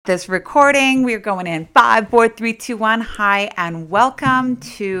This recording. We're going in 5, 4, 3, 2, 1. Hi, and welcome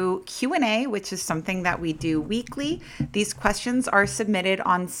to Q&A, which is something that we do weekly. These questions are submitted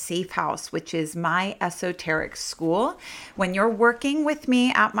on Safe House, which is my esoteric school. When you're working with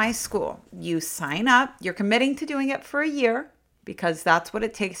me at my school, you sign up. You're committing to doing it for a year because that's what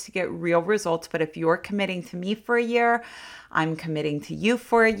it takes to get real results. But if you're committing to me for a year, I'm committing to you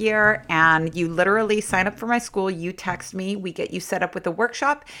for a year, and you literally sign up for my school. You text me, we get you set up with a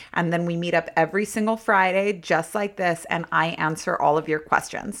workshop, and then we meet up every single Friday, just like this, and I answer all of your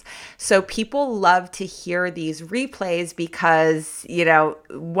questions. So people love to hear these replays because,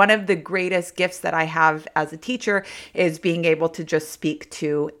 one of the greatest gifts that I have as a teacher is being able to just speak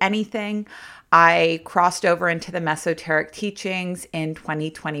to anything. I crossed over into the mesoteric teachings in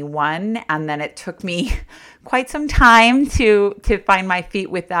 2021, and then it took me quite some time to find my feet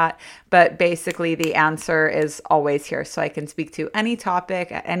with that. But basically, the answer is always here. So I can speak to any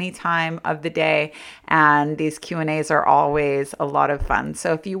topic at any time of the day, and these Q&As are always a lot of fun.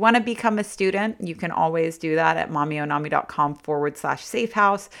 So if you want to become a student, you can always do that at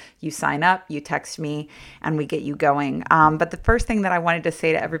mommyonami.com/safehouse. You sign up, you text me, and we get you going. But the first thing that I wanted to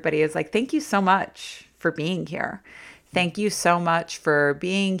say to everybody is thank you so much for being here. Thank you so much for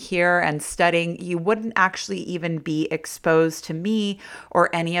being here and studying. You wouldn't actually even be exposed to me or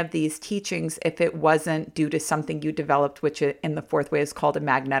any of these teachings if it wasn't due to something you developed, which in the fourth way is called a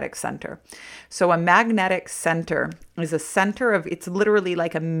magnetic center. So a magnetic center is a center it's literally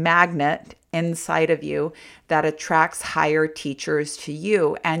like a magnet inside of you that attracts higher teachers to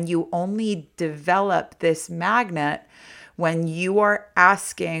you. And you only develop this magnet when you are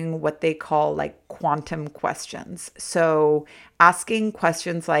asking what they call quantum questions. So asking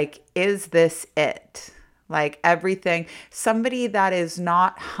questions like, is this it? Everything. Somebody that is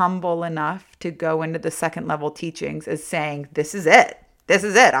not humble enough to go into the second level teachings is saying, this is it. This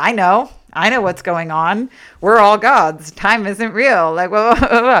is it. I know what's going on. We're all gods. Time isn't real.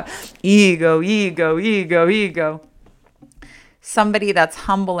 Whoa. Ego. Somebody that's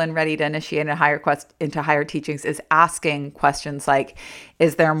humble and ready to initiate into higher teachings is asking questions like,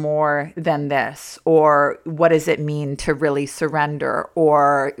 is there more than this? Or what does it mean to really surrender?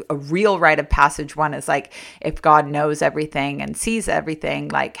 Or a real rite of passage one is if God knows everything and sees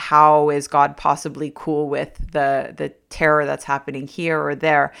everything, how is God possibly cool with the terror that's happening here or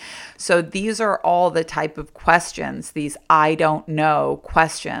there? So these are all the type of questions, these I don't know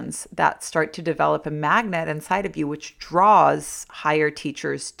questions that start to develop a magnet inside of you, which draws higher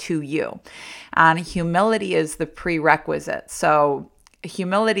teachers to you. And humility is the prerequisite. So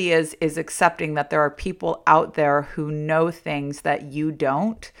humility is accepting that there are people out there who know things that you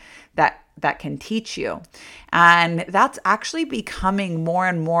don't, that can teach you. And that's actually becoming more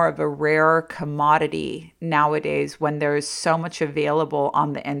and more of a rare commodity nowadays when there's so much available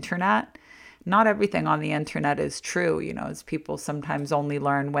on the internet. Not everything on the internet is true, as people sometimes only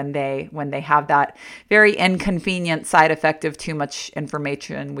learn when they have that very inconvenient side effect of too much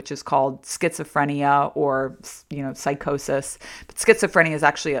information, which is called schizophrenia or, psychosis. But schizophrenia is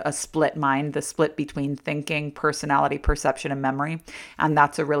actually a split mind, the split between thinking, personality, perception, and memory. And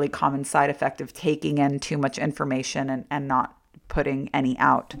that's a really common side effect of taking in too much information and not putting any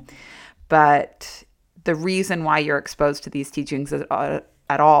out. But the reason why you're exposed to these teachings is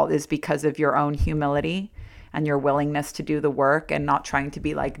at all is because of your own humility and your willingness to do the work and not trying to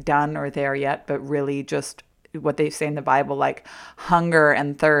be done or there yet, but really just what they say in the Bible, hunger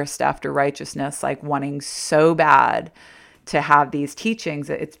and thirst after righteousness, wanting so bad to have these teachings.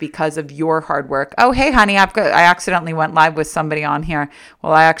 It's because of your hard work. Oh, hey, honey, I accidentally went live with somebody on here.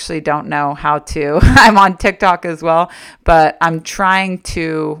 Well, I actually don't know how to. I'm on TikTok as well, but I'm trying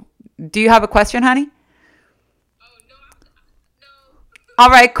to. Do you have a question, honey? All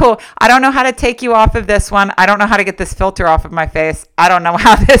right, cool. I don't know how to take you off of this one. I don't know how to get this filter off of my face. I don't know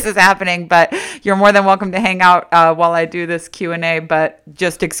how this is happening, but you're more than welcome to hang out while I do this Q&A, but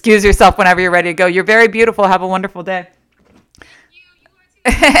just excuse yourself whenever you're ready to go. You're very beautiful. Have a wonderful day.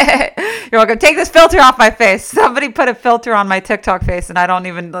 You're welcome. Take this filter off my face. Somebody put a filter on my TikTok face, and I don't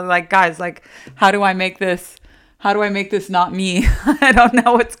even, guys, how do I make this not me? I don't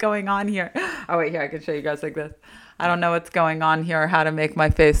know what's going on here. Oh, wait, here, I can show you guys like this. I don't know what's going on here, how to make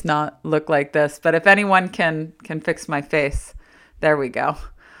my face not look like this. But if anyone can fix my face, there we go.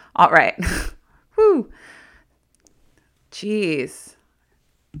 All right. Whew. Jeez.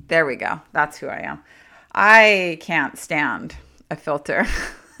 There we go. That's who I am. I can't stand a filter.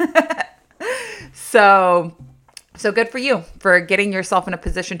 So good for you for getting yourself in a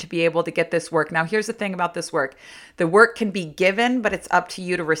position to be able to get this work. Now, here's the thing about this work. The work can be given, but it's up to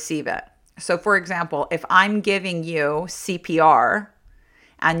you to receive it. So for example, if I'm giving you CPR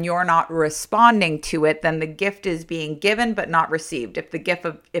and you're not responding to it, then the gift is being given but not received. If the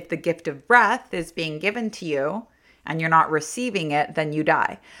gift of breath is being given to you and you're not receiving it, then you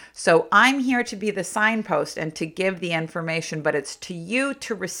die. So I'm here to be the signpost and to give the information, but it's to you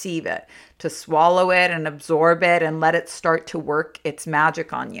to receive it, to swallow it and absorb it and let it start to work its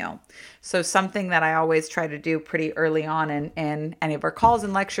magic on you. So something that I always try to do pretty early on in any of our calls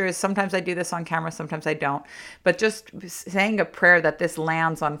and lectures, sometimes I do this on camera, sometimes I don't, but just saying a prayer that this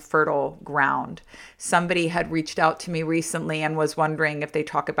lands on fertile ground. Somebody had reached out to me recently and was wondering if they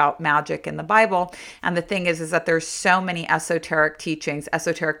talk about magic in the Bible. And the thing is that there's so many esoteric teachings,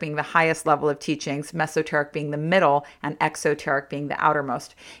 esoteric being the highest level of teachings, mesoteric being the middle, and exoteric being the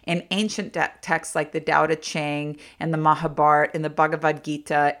outermost. In ancient texts like the Tao Te Ching, and the Mahabharata, in the Bhagavad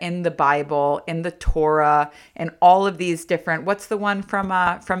Gita, in the Bible, in the Torah, and all of these different, what's the one from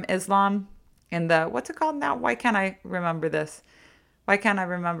Islam? In the, what's it called now? Why can't I remember this? Why can't I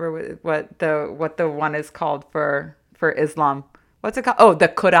remember what the one is called for Islam? What's it called? Oh, the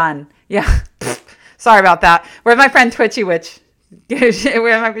Quran. Yeah. Sorry about that. Where's my friend Twitchy Witch?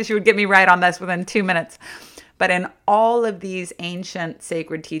 She would get me right on this within 2 minutes. But in all of these ancient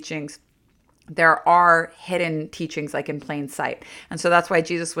sacred teachings, there are hidden teachings like in plain sight. And so that's why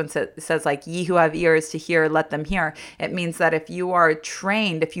Jesus, when says like, ye who have ears to hear, let them hear. It means that if you are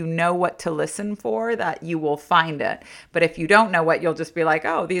trained, if you know what to listen for, that you will find it. But if you don't know what, you'll just be like,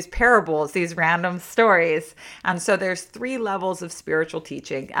 oh, these parables, these random stories. And so there's 3 levels of spiritual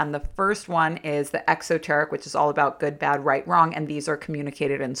teaching. And the first one is the exoteric, which is all about good, bad, right, wrong. And these are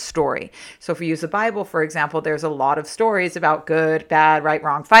communicated in story. So if we use the Bible, for example, there's a lot of stories about good, bad, right,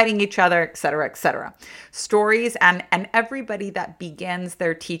 wrong, fighting each other, etc., etc. Stories, and everybody that begins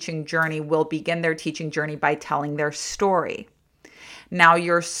their teaching journey will begin their teaching journey by telling their story. Now,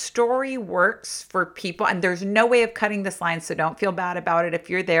 your story works for people, and there's no way of cutting this line, so don't feel bad about it. If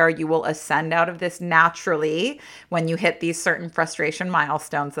you're there, you will ascend out of this naturally when you hit these certain frustration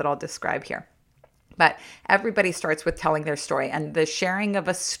milestones that I'll describe here. But everybody starts with telling their story, and the sharing of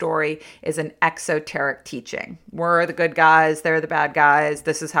a story is an exoteric teaching. We're the good guys, they're the bad guys.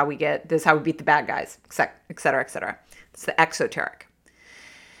 This is how we beat the bad guys, et cetera, et cetera. It's the exoteric.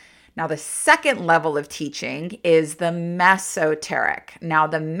 Now, the second level of teaching is the mesoteric. Now,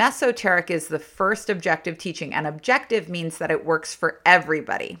 the mesoteric is the first objective teaching, and objective means that it works for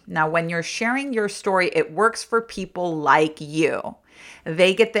everybody. Now, when you're sharing your story, it works for people like you.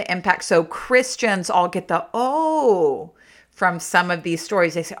 They get the impact. So Christians all get the, from some of these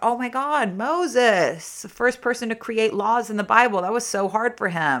stories. They say, oh my God, Moses, the first person to create laws in the Bible. That was so hard for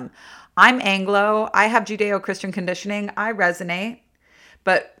him. I'm Anglo. I have Judeo-Christian conditioning. I resonate.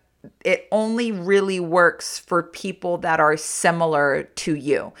 But it only really works for people that are similar to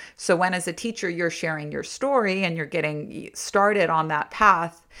you. So when as a teacher, you're sharing your story and you're getting started on that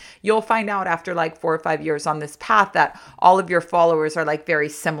path, you'll find out after like 4 or 5 years on this path that all of your followers are like very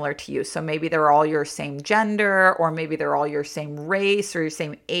similar to you. So maybe they're all your same gender, or maybe they're all your same race or your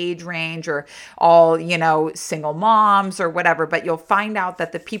same age range, or all, single moms or whatever. But you'll find out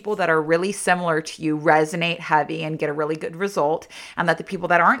that the people that are really similar to you resonate heavy and get a really good result. And that the people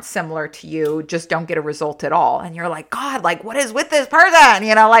that aren't similar to you just don't get a result at all. And you're like, God, like, what is with this person?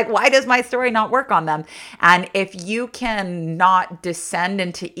 Why does my story not work on them? And if you can not descend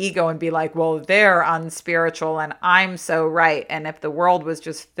into ego and be like, well, they're unspiritual and I'm so right. And if the world was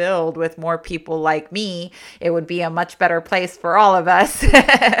just filled with more people like me, it would be a much better place for all of us.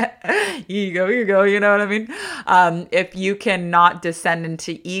 Ego, you know what I mean? If you cannot descend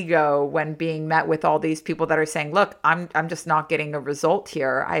into ego when being met with all these people that are saying, look, I'm just not getting a result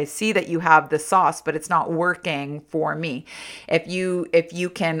here. I see that you have the sauce, but it's not working for me. If you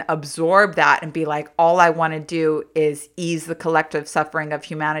can absorb that and be like, all I want to do is ease the collective suffering of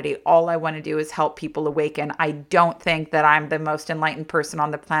humanity. All I want to do is help people awaken. I don't think that I'm the most enlightened person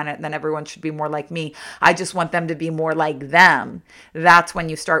on the planet and then everyone should be more like me. I just want them to be more like them. That's when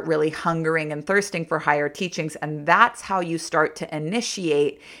you start really hungering and thirsting for higher teachings. And that's how you start to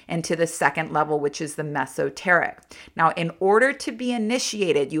initiate into the second level, which is the mesoteric. Now, in order to be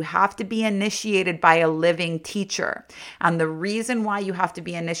initiated, you have to be initiated by a living teacher. And the reason why you have to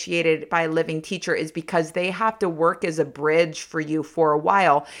be initiated by a living teacher is because they have to work as a bridge for you for a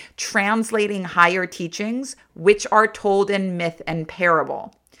while, translating higher teachings, which are told in myth and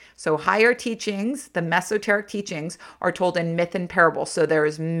parable. So higher teachings, the mesoteric teachings, are told in myth and parable. So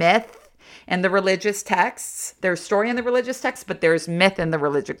there's myth in the religious texts, there's story in the religious texts, but there's myth in the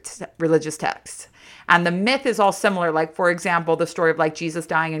religious texts. And the myth is all similar. Like, for example, the story of like Jesus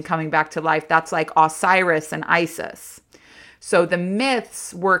dying and coming back to life, that's like Osiris and Isis. So the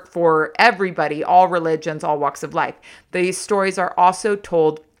myths work for everybody, all religions, all walks of life. These stories are also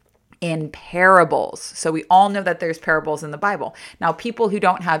told in parables. So we all know that there's parables in the Bible. Now, people who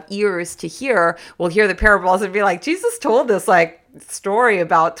don't have ears to hear will hear the parables and be like, Jesus told this like story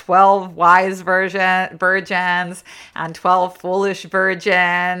about 12 wise virgins and 12 foolish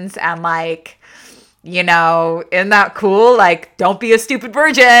virgins, and like, you know, isn't that cool? Like, don't be a stupid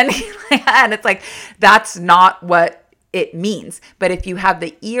virgin. And it's like, that's not what it means. But if you have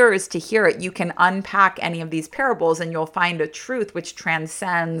the ears to hear it, you can unpack any of these parables and you'll find a truth which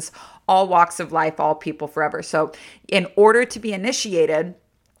transcends all walks of life, all people forever. So in order to be initiated,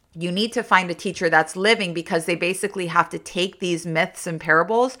 you need to find a teacher that's living, because they basically have to take these myths and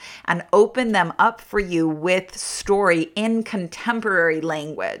parables and open them up for you with story in contemporary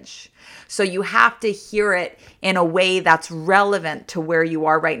language. So you have to hear it in a way that's relevant to where you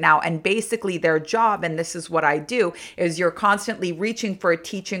are right now. And basically their job, and this is what I do, is you're constantly reaching for a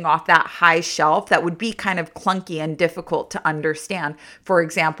teaching off that high shelf that would be kind of clunky and difficult to understand. For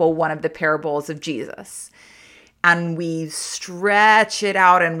example, one of the parables of Jesus. And we stretch it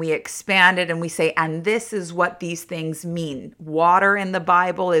out and we expand it and we say, and this is what these things mean. Water in the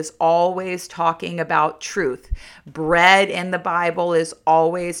Bible is always talking about truth. Bread in the Bible is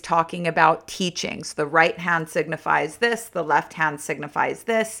always talking about teachings. The right hand signifies this, the left hand signifies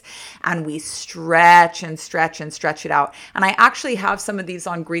this. And we stretch and stretch and stretch it out. And I actually have some of these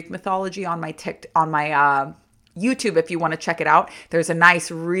on Greek mythology on my YouTube, if you want to check it out. There's a nice,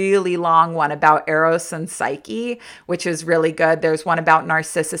 really long one about Eros and Psyche, which is really good. There's one about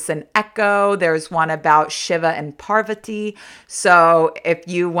Narcissus and Echo. There's one about Shiva and Parvati. So if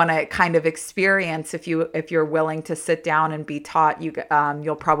you want to kind of experience, if you're willing to sit down and be taught,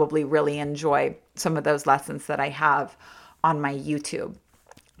 you'll probably really enjoy some of those lessons that I have on my YouTube.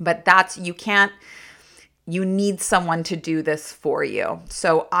 But you need someone to do this for you.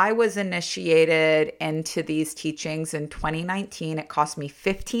 So I was initiated into these teachings in 2019. It cost me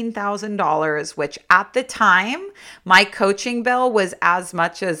 $15,000, which at the time, my coaching bill was as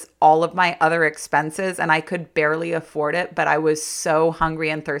much as all of my other expenses, and I could barely afford it. But I was so hungry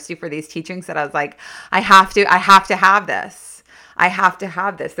and thirsty for these teachings that I was like, I have to have this. I have to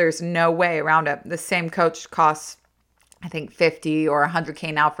have this. There's no way around it. The same coach costs, I think, 50 or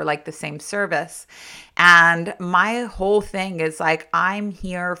 100K now for like the same service. And my whole thing is like, I'm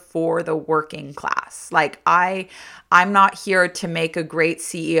here for the working class. Like I'm not here to make a great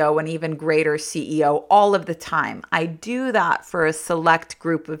CEO, an even greater CEO all of the time. I do that for a select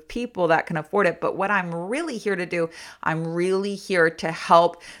group of people that can afford it. But what I'm really here to do, I'm really here to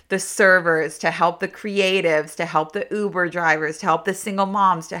help the servers, to help the creatives, to help the Uber drivers, to help the single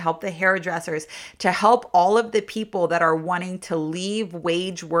moms, to help the hairdressers, to help all of the people that are wanting to leave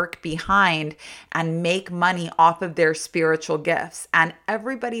wage work behind and make money off of their spiritual gifts. And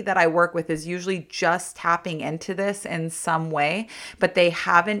everybody that I work with is usually just tapping into this in some way, but they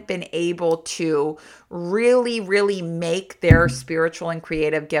haven't been able to really make their spiritual and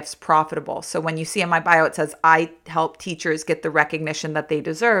creative gifts profitable. So when you see in my bio, it says, I help teachers get the recognition that they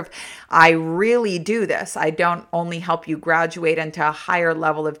deserve. I really do this. I don't only help you graduate into a higher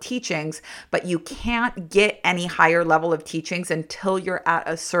level of teachings, but you can't get any higher level of teachings until you're at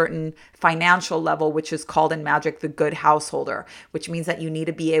a certain financial level, which is called in magic the good householder, which means that you need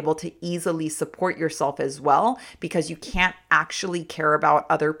to be able to easily support yourself as well, because you can't actually care about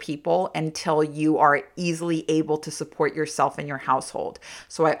other people until you are easily able to support yourself and your household.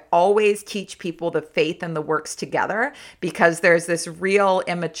 So I always teach people the faith and the works together, because there's this real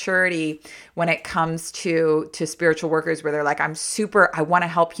immaturity when it comes to spiritual workers where they're like, I want to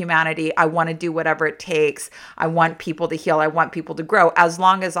help humanity. I want to do whatever it takes. I want people to heal. I want people to grow. As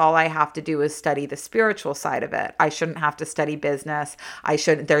long as all I have to do is study the spiritual side of it. I shouldn't have to study business.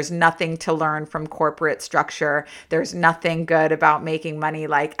 There's nothing to learn from corporate structure. There's nothing good about making money,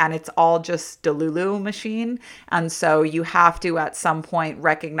 and it's all just Delulu machine. And so you have to at some point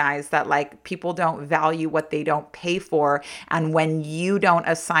recognize that people don't value what they don't pay for. And when you don't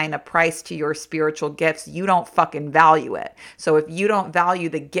assign a price to your spiritual gifts, you don't fucking value it. So if you don't value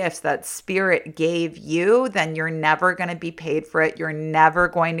the gifts that spirit gave you, then you're never going to be paid for it. You're never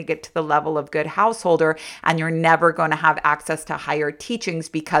going to get to the level of good householder, and you're never going to have access to higher teachings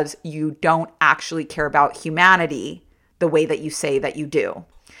because you don't actually care about humanity the way that you say that you do.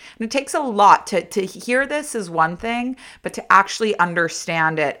 And it takes a lot to hear this is one thing, but to actually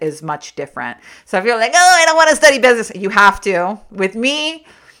understand it is much different. So if you're like, oh, I don't want to study business, you have to. With me,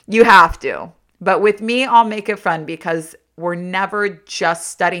 you have to. But with me, I'll make it fun, because We're never just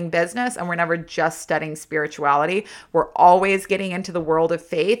studying business and we're never just studying spirituality. We're always getting into the world of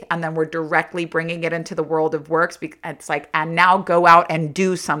faith and then we're directly bringing it into the world of works. It's like, and now go out and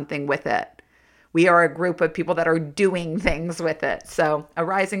do something with it. We are a group of people that are doing things with it. So a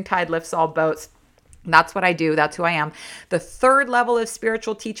rising tide lifts all boats. That's what I do. That's who I am. The third level of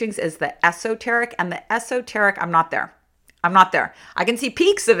spiritual teachings is the esoteric, and the esoteric, I'm not there. I'm not there. I can see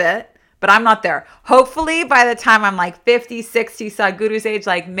peaks of it, but I'm not there. Hopefully by the time I'm like 50, 60, Sadhguru's age,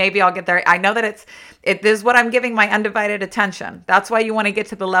 like maybe I'll get there. I know that this is what I'm giving my undivided attention. That's why you want to get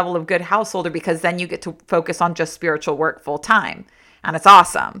to the level of good householder, because then you get to focus on just spiritual work full time. And it's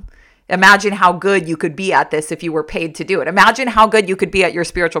awesome. Imagine how good you could be at this if you were paid to do it. Imagine how good you could be at your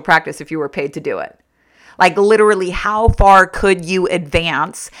spiritual practice if you were paid to do it. Like literally, how far could you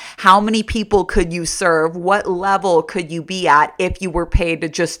advance? How many people could you serve? What level could you be at if you were paid to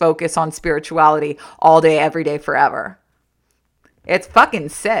just focus on spirituality all day, every day, forever? It's fucking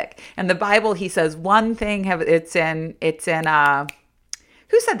sick. In the Bible, he says one thing, it's in,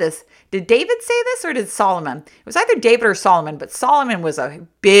 who said this? Did David say this or did Solomon? It was either David or Solomon, but Solomon was a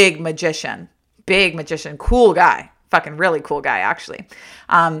big magician, cool guy, fucking really cool guy, actually.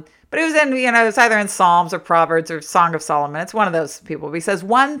 But it was in, it's either in Psalms or Proverbs or Song of Solomon. It's one of those people. He says,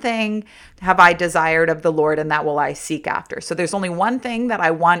 one thing have I desired of the Lord, and that will I seek after. So there's only one thing that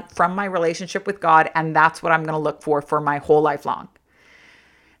I want from my relationship with God, and that's what I'm going to look for my whole life long.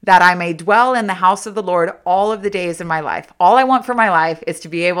 That I may dwell in the house of the Lord all of the days of my life. All I want for my life is to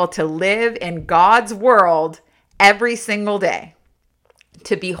be able to live in God's world every single day.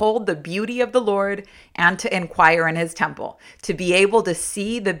 To behold the beauty of the Lord and to inquire in his temple, to be able to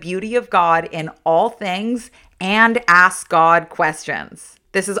see the beauty of God in all things and ask God questions.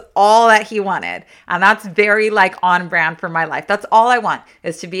 This is all that he wanted. And that's very like on brand for my life. That's all I want,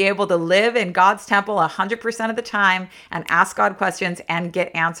 is to be able to live in God's temple 100% of the time and ask God questions and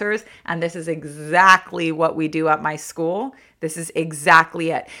get answers. And this is exactly what we do at my school. This is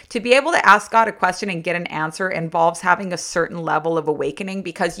exactly it. To be able to ask God a question and get an answer involves having a certain level of awakening,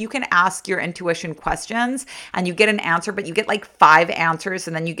 because you can ask your intuition questions and you get an answer, but you get like 5 answers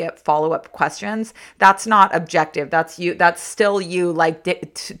and then you get follow-up questions. That's not objective. That's you. That's still you like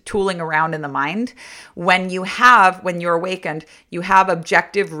tooling around in the mind. When you're awakened, you have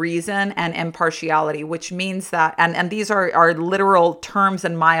objective reason and impartiality, which means that, and these are literal terms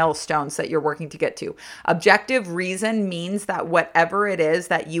and milestones that you're working to get to. Objective reason means that whatever it is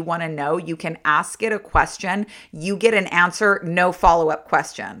that you want to know, you can ask it a question, you get an answer, no follow-up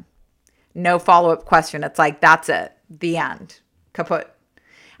question. No follow-up question. It's like, that's it. The end. Kaput.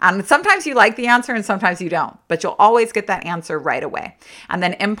 And sometimes you like the answer and sometimes you don't, but you'll always get that answer right away. And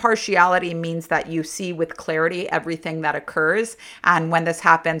then impartiality means that you see with clarity everything that occurs. And when this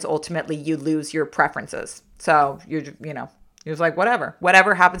happens, ultimately you lose your preferences. So you're like,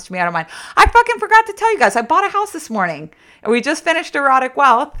 whatever happens to me, I don't mind. I fucking forgot to tell you guys, I bought a house this morning and we just finished Erotic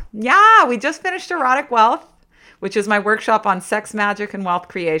Wealth. Yeah, we just finished Erotic Wealth, which is my workshop on sex magic and wealth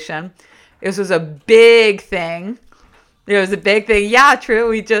creation. This was a big thing. Yeah,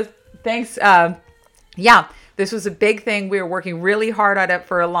 true. This was a big thing. We were working really hard at it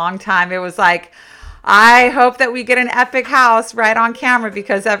for a long time. It was like, I hope that we get an epic house right on camera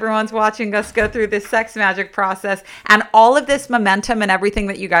because everyone's watching us go through this sex magic process. And all of this momentum and everything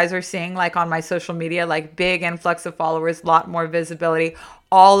that you guys are seeing, like on my social media, like big influx of followers, a lot more visibility.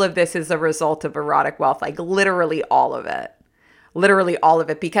 All of this is a result of Erotic Wealth, like literally all of it. Literally all of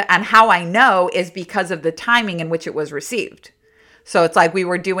it. And how I know is because of the timing in which it was received. So it's like we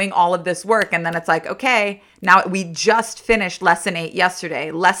were doing all of this work and then it's like, okay, now we just finished lesson 8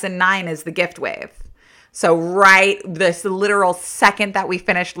 yesterday. Lesson 9 is the gift wave. So right this literal second that we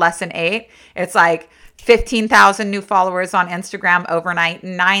finished lesson 8, it's like 15,000 new followers on Instagram overnight,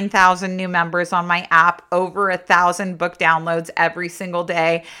 9,000 new members on my app, over 1,000 book downloads every single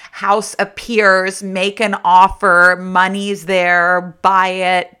day. House appears, make an offer, money's there, buy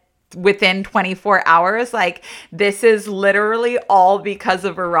it within 24 hours. Like this is literally all because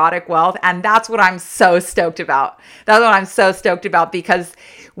of Erotic Wealth. And that's what I'm so stoked about. Because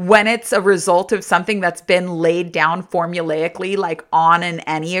when it's a result of something that's been laid down formulaically, like on an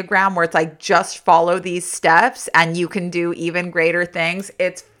Enneagram, where it's like, just follow these steps and you can do even greater things,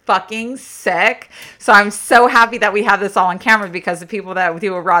 it's fucking sick. So I'm so happy that we have this all on camera, because the people that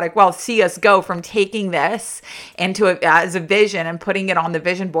do Erotic Wealth see us go from taking this into as a vision and putting it on the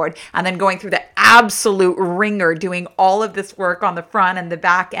vision board, and then going through the absolute ringer, doing all of this work on the front and the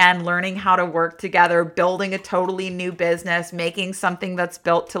back end, learning how to work together, building a totally new business, making something that's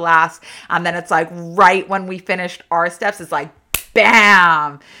built to last. And then it's like right when we finished our steps, it's like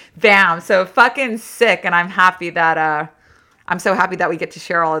bam, bam. So fucking sick. And I'm happy that I'm so happy that we get to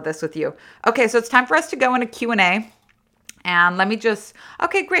share all of this with you. Okay, so it's time for us to go into Q&A. And let me just,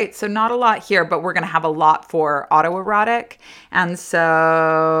 okay, great. So not a lot here, but we're going to have a lot for autoerotic. And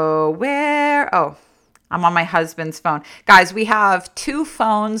so I'm on my husband's phone. Guys, we have 2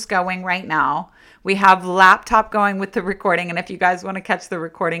 phones going right now. We have laptop going with the recording. And if you guys want to catch the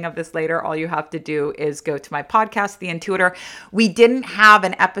recording of this later, all you have to do is go to my podcast, The Intuitor. We didn't have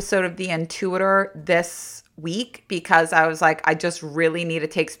an episode of The Intuitor this week because I was like, I just really need to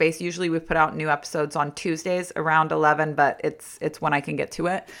take space. Usually we put out new episodes on Tuesdays around 11, but it's when I can get to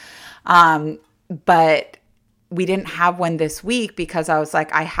it. But we didn't have one this week because I was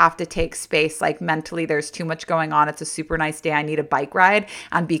like, I have to take space. Like mentally, there's too much going on. It's a super nice day. I need a bike ride.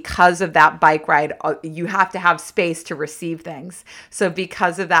 And because of that bike ride, you have to have space to receive things. So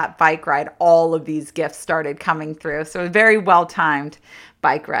because of that bike ride, all of these gifts started coming through. So a very well-timed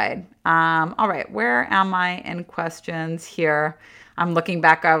bike ride. All right, where am I in questions here? I'm looking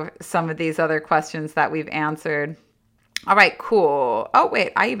back at some of these other questions that we've answered. All right, cool. Oh,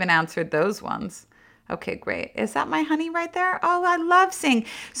 wait, I even answered those ones. Okay, great. Is that my honey right there? Oh, I love seeing.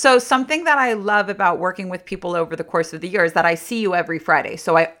 So something that I love about working with people over the course of the year is that I see you every Friday.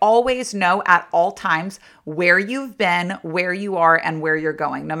 So I always know at all times where you've been, where you are, and where you're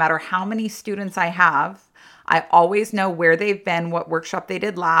going. No matter how many students I have, I always know where they've been, what workshop they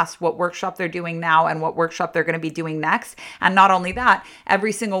did last, what workshop they're doing now, and what workshop they're going to be doing next. And not only that,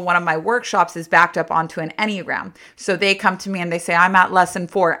 every single one of my workshops is backed up onto an Enneagram. So they come to me and they say, I'm at lesson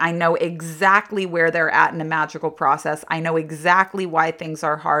 4. I know exactly where they're at in a magical process. I know exactly why things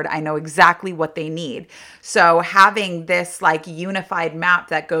are hard. I know exactly what they need. So having this like unified map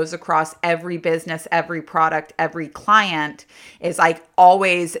that goes across every business, every product, every client is like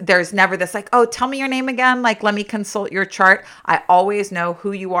always, there's never this like, oh, tell me your name again. Like, let me consult your chart. I always know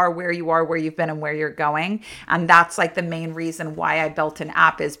who you are, where you've been, and where you're going. And that's like the main reason why I built an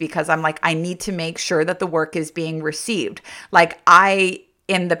app, is because I'm like, I need to make sure that the work is being received. Like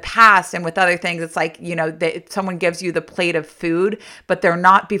in the past and with other things, it's like, someone gives you the plate of food, but they're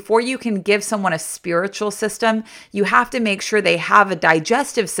not, before you can give someone a spiritual system, you have to make sure they have a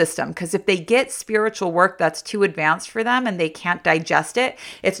digestive system. Because if they get spiritual work that's too advanced for them and they can't digest it,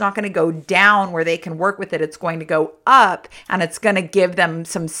 it's not going to go down where they can work with it. It's going to go up, and it's going to give them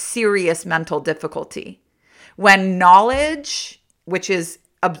some serious mental difficulty. When knowledge, which is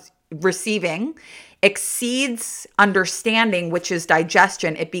receiving, exceeds understanding, which is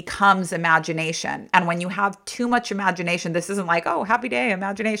digestion, it becomes imagination. And when you have too much imagination, this isn't like, oh, happy day,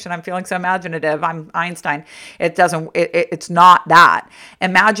 imagination, I'm feeling so imaginative, I'm Einstein. It's not that.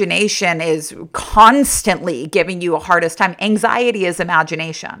 Imagination is constantly giving you a hardest time. Anxiety is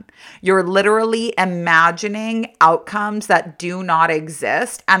imagination. You're literally imagining outcomes that do not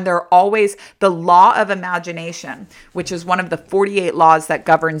exist. And they're always the law of imagination, which is one of the 48 laws that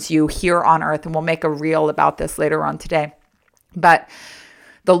governs you here on earth. And we'll make a reel about this later on today. But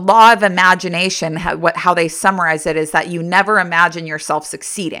the law of imagination, how they summarize it, is that you never imagine yourself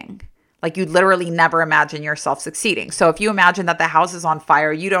succeeding. Like, you literally never imagine yourself succeeding. So if you imagine that the house is on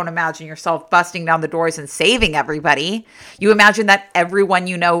fire, you don't imagine yourself busting down the doors and saving everybody. You imagine that everyone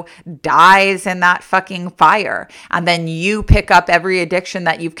you know dies in that fucking fire. And then you pick up every addiction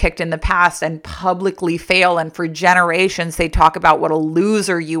that you've kicked in the past and publicly fail. And for generations, they talk about what a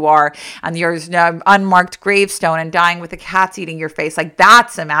loser you are. And there's an unmarked gravestone and dying with the cats eating your face. Like,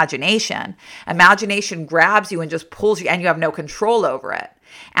 that's imagination. Imagination grabs you and just pulls you, and you have no control over it.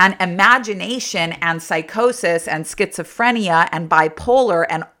 And imagination and psychosis and schizophrenia and bipolar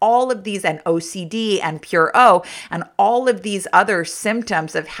and all of these, and OCD and pure O and all of these other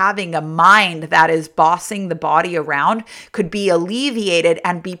symptoms of having a mind that is bossing the body around could be alleviated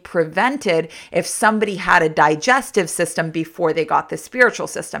and be prevented if somebody had a digestive system before they got the spiritual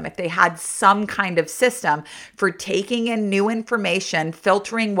system. If they had some kind of system for taking in new information,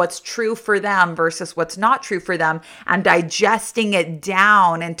 filtering what's true for them versus what's not true for them, and digesting it down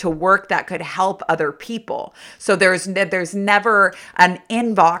into work that could help other people. So there's never an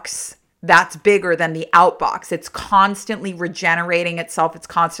inbox that's bigger than the outbox. It's constantly regenerating itself. It's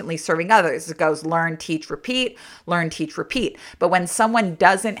constantly serving others. It goes learn, teach, repeat, learn, teach, repeat. But when someone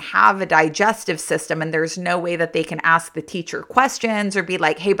doesn't have a digestive system and there's no way that they can ask the teacher questions or be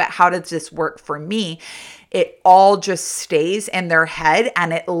like, hey, but how does this work for me? it all just stays in their head,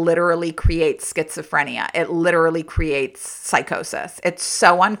 and it literally creates schizophrenia. It literally creates psychosis. It's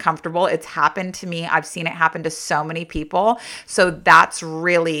so uncomfortable. It's happened to me. I've seen it happen to so many people. So that's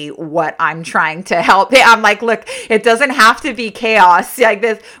really what I'm trying to help. I'm like, look, it doesn't have to be chaos like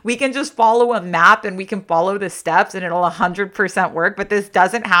this. We can just follow a map and we can follow the steps and it'll 100% work. But this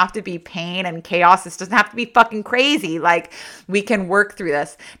doesn't have to be pain and chaos. This doesn't have to be fucking crazy. Like, we can work through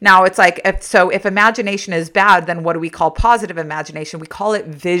this. Now, it's like, if imagination is bad, then what do we call positive imagination? We call it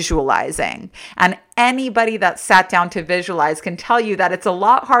visualizing. And anybody that sat down to visualize can tell you that it's a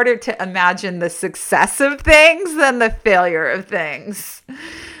lot harder to imagine the success of things than the failure of things.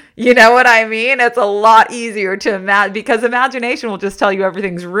 You know what I mean? It's a lot easier to imagine, because imagination will just tell you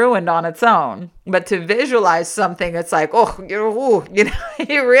everything's ruined on its own. But to visualize something, it's like, you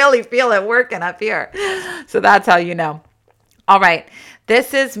really feel it working up here. So that's how you know. All right.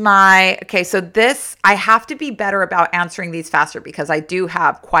 This is I have to be better about answering these faster because I do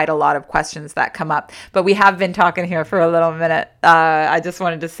have quite a lot of questions that come up, but we have been talking here for a little minute. I just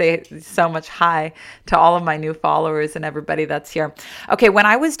wanted to say so much hi to all of my new followers and everybody that's here. Okay. When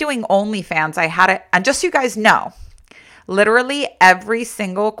I was doing OnlyFans, I had it, and just so you guys know, literally every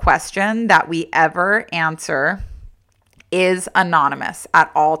single question that we ever answer is anonymous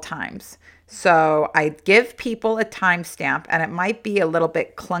at all times. So I give people a timestamp, and it might be a little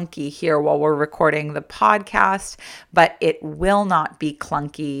bit clunky here while we're recording the podcast, but it will not be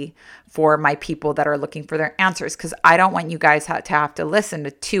clunky for my people that are looking for their answers, because I don't want you guys to have to listen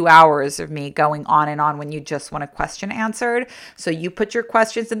to 2 hours of me going on and on when you just want a question answered. So you put your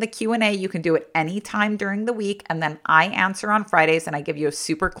questions in the Q&A. You can do it anytime during the week, and then I answer on Fridays, and I give you a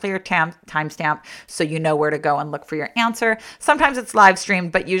super clear timestamp so you know where to go and look for your answer. Sometimes it's live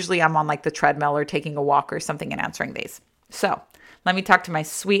streamed, but usually I'm on like the treadmill or taking a walk or something and answering these. So let me talk to my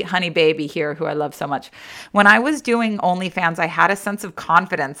sweet honey baby here, who I love so much. When I was doing OnlyFans, I had a sense of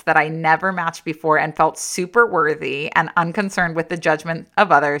confidence that I never matched before and felt super worthy and unconcerned with the judgment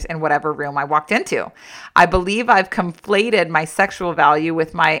of others in whatever room I walked into. I believe I've conflated my sexual value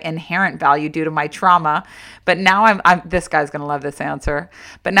with my inherent value due to my trauma, but now this guy's going to love this answer,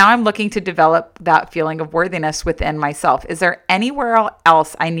 but now I'm looking to develop that feeling of worthiness within myself. Is there anywhere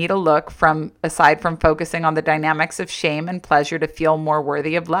else I need to look aside from focusing on the dynamics of shame and pleasure to feel more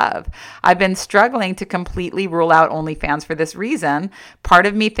worthy of love? I've been struggling to completely rule out OnlyFans for this reason. Part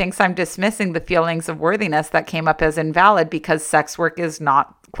of me thinks I'm dismissing the feelings of worthiness that came up as invalid because sex work is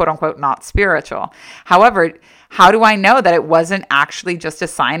not, quote unquote, not spiritual. However, how do I know that it wasn't actually just a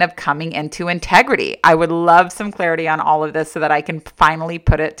sign of coming into integrity? I would love some clarity on all of this so that I can finally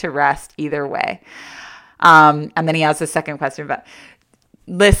put it to rest either way. And then he has a second question, but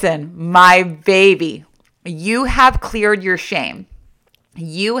listen, my baby, you have cleared your shame.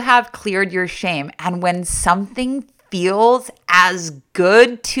 You have cleared your shame. And when something feels as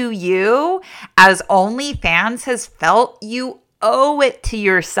good to you as OnlyFans has felt, you owe it to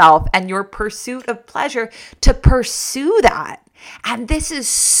yourself and your pursuit of pleasure to pursue that. And this is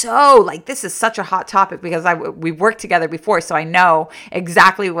such a hot topic because we've worked together before, so I know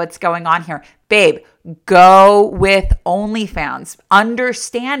exactly what's going on here. Babe, go with OnlyFans,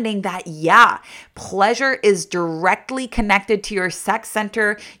 understanding that, pleasure is directly connected to your sex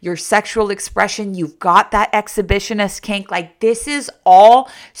center, your sexual expression. You've got that exhibitionist kink. Like, this is all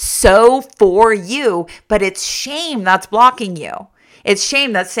so for you, but it's shame that's blocking you. It's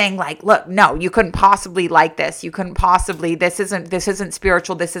shame that's saying, like, look, no, you couldn't possibly like this. You couldn't possibly, this isn't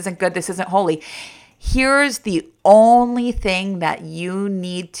spiritual. This isn't good. This isn't holy. Here's the only thing that you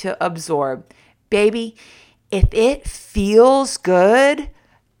need to absorb. Baby, if it feels good,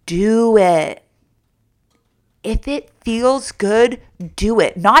 do it. If it feels good, do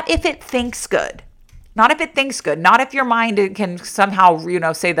it. Not if it thinks good. Not if it thinks good. Not if your mind can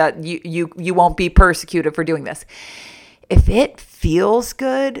somehow, say that you won't be persecuted for doing this. If it feels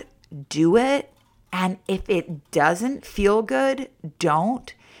good, do it. And if it doesn't feel good,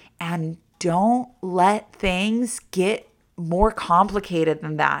 don't. And don't let things get more complicated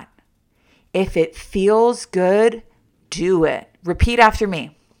than that. If it feels good, do it. Repeat after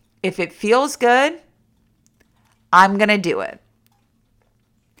me. If it feels good, I'm going to do it.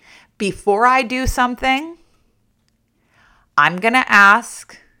 Before I do something, I'm going to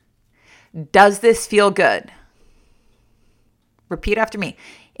ask, does this feel good? Repeat after me.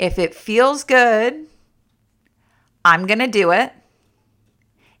 If it feels good, I'm going to do it.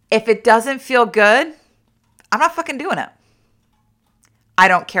 If it doesn't feel good, I'm not fucking doing it. I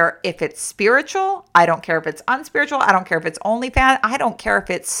don't care if it's spiritual. I don't care if it's unspiritual. I don't care if it's OnlyFans. I don't care if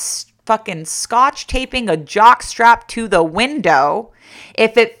it's fucking scotch taping a jock strap to the window.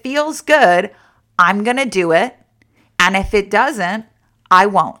 If it feels good, I'm going to do it. And if it doesn't, I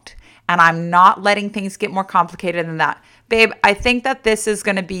won't. And I'm not letting things get more complicated than that. Babe, I think that this is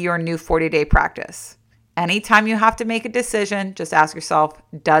going to be your new 40-day practice. Anytime you have to make a decision, just ask yourself,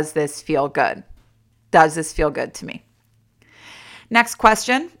 does this feel good? Does this feel good to me? Next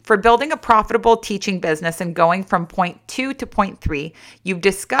question. For building a profitable teaching business and going from point 2 to point 3, you've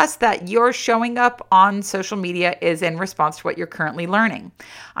discussed that your showing up on social media is in response to what you're currently learning.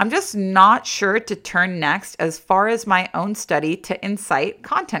 I'm just not sure to turn next as far as my own study to incite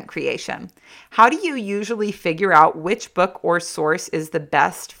content creation. How do you usually figure out which book or source is the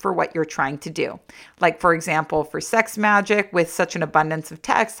best for what you're trying to do? Like, for example, for sex magic with such an abundance of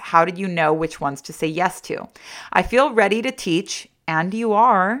text, how did you know which ones to say yes to? I feel ready to teach, and you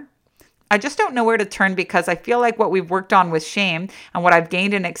are. I just don't know where to turn because I feel like what we've worked on with shame and what I've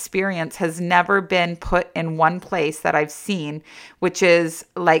gained in experience has never been put in one place that I've seen, which is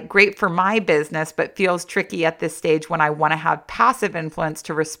like great for my business, but feels tricky at this stage when I want to have passive influence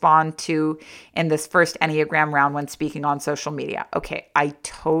to respond to in this first Enneagram round when speaking on social media. Okay, I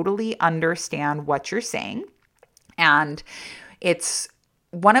totally understand what you're saying. And it's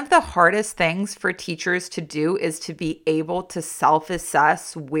one of the hardest things for teachers to do is to be able to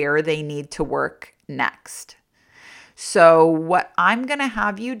self-assess where they need to work next. So what I'm going to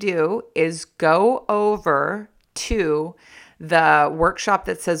have you do is go over to the workshop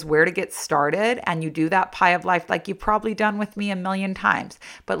that says where to get started, and you do that pie of life like you've probably done with me a million times.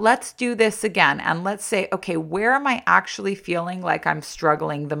 But let's do this again, and let's say, okay, where am I actually feeling like I'm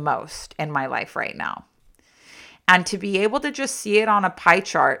struggling the most in my life right now? And to be able to just see it on a pie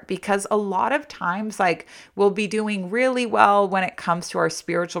chart, because a lot of times, like, we'll be doing really well when it comes to our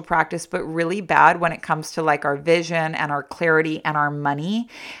spiritual practice, but really bad when it comes to like our vision and our clarity and our money.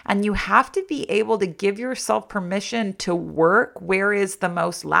 And you have to be able to give yourself permission to work where is the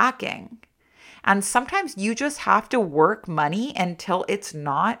most lacking. And sometimes you just have to work money until it's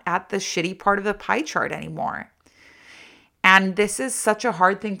not at the shitty part of the pie chart anymore. And this is such a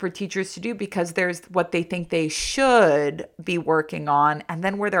hard thing for teachers to do because there's what they think they should be working on, and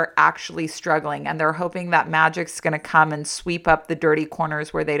then where they're actually struggling, and they're hoping that magic's going to come and sweep up the dirty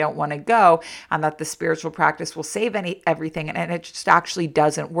corners where they don't want to go, and that the spiritual practice will save everything. And it just actually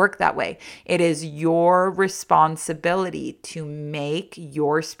doesn't work that way. It is your responsibility to make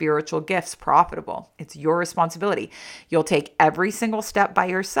your spiritual gifts profitable. It's your responsibility. You'll take every single step by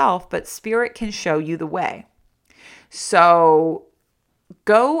yourself, but Spirit can show you the way. So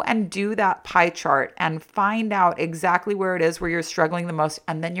go and do that pie chart and find out exactly where it is where you're struggling the most.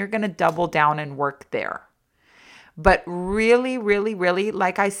 And then you're going to double down and work there. But really, really, really,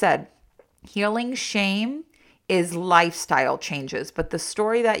 like I said, healing shame is lifestyle changes. But the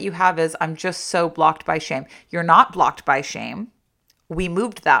story that you have is, I'm just so blocked by shame. You're not blocked by shame. We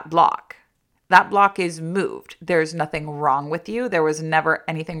moved that block. That block is moved. There's nothing wrong with you. There was never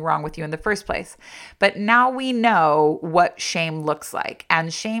anything wrong with you in the first place. But now we know what shame looks like.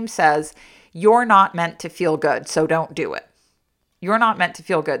 And shame says, you're not meant to feel good, so don't do it. You're not meant to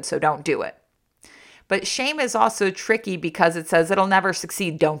feel good, so don't do it. But shame is also tricky because it says it'll never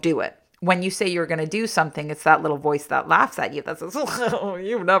succeed, don't do it. When you say you're going to do something, it's that little voice that laughs at you that says, oh,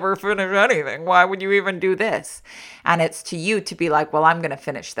 you've never finished anything. Why would you even do this? And it's to you to be like, well, I'm going to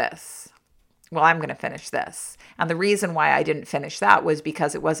finish this. Well, I'm going to finish this. And the reason why I didn't finish that was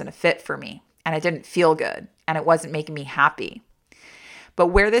because it wasn't a fit for me and it didn't feel good and it wasn't making me happy. But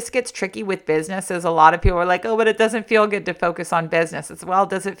where this gets tricky with business is a lot of people are like, oh, but it doesn't feel good to focus on business. It's, well,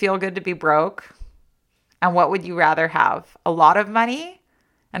 does it feel good to be broke? And what would you rather have? A lot of money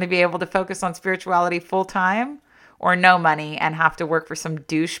and to be able to focus on spirituality full time, or no money and have to work for some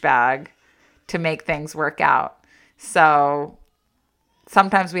douchebag to make things work out? So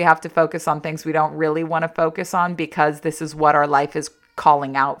sometimes we have to focus on things we don't really want to focus on because this is what our life is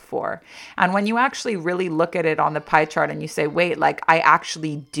calling out for. And when you actually really look at it on the pie chart and you say, wait, like I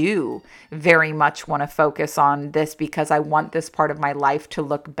actually do very much want to focus on this because I want this part of my life to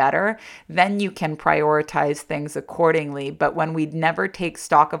look better, then you can prioritize things accordingly. But when we never take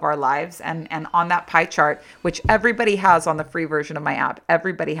stock of our lives and on that pie chart, which everybody has on the free version of my app,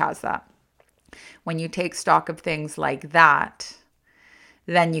 everybody has that. When you take stock of things like that,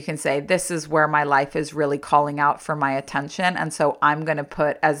 then you can say, this is where my life is really calling out for my attention. And so I'm going to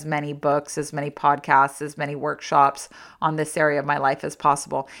put as many books, as many podcasts, as many workshops on this area of my life as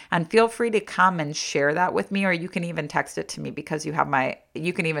possible. And feel free to come and share that with me, or you can even text it to me because you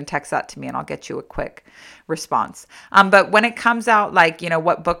can even text that to me and I'll get you a quick response. But when it comes out, like,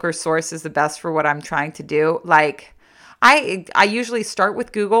 what book or source is the best for what I'm trying to do, like, I usually start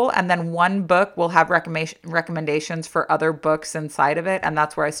with Google, and then one book will have recommendations for other books inside of it, and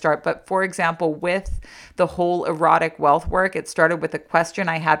that's where I start. But for example, with the whole erotic wealth work, it started with a question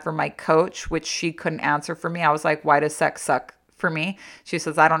I had for my coach, which she couldn't answer for me. I was like, why does sex suck for me? She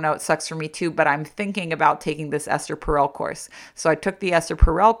says, I don't know, it sucks for me too, but I'm thinking about taking this Esther Perel course. So I took the Esther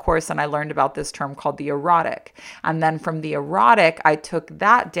Perel course and I learned about this term called the erotic. And then from the erotic, I took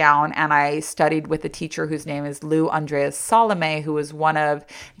that down and I studied with a teacher whose name is Lou Andreas Salome, who was one of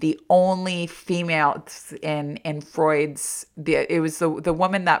the only females in Freud's, it was the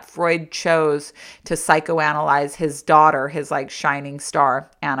woman that Freud chose to psychoanalyze his daughter, his like shining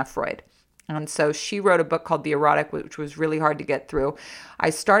star, Anna Freud. And so she wrote a book called The Erotic, which was really hard to get through.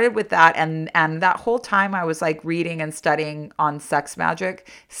 I started with that, and that whole time I was like reading and studying on sex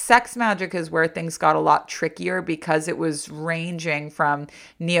magic. Sex magic is where things got a lot trickier because it was ranging from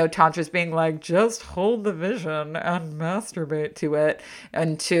neo-tantras being like, just hold the vision and masturbate to it,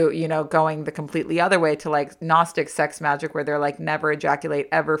 and to, you know, going the completely other way to like Gnostic sex magic where they're like, never ejaculate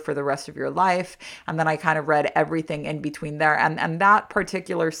ever for the rest of your life. And then I kind of read everything in between there. And that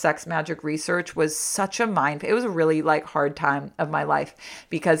particular sex magic research was such a mind. It was a really like hard time of my life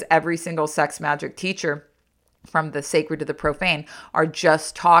because every single sex magic teacher, from the sacred to the profane, are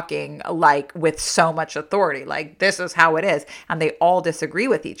just talking like with so much authority, like this is how it is, and they all disagree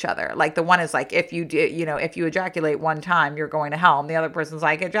with each other. Like the one is like, if you do, you know, if you ejaculate one time, you're going to hell, and the other person's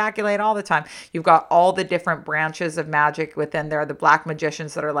like, ejaculate all the time. You've got all the different branches of magic within there. The black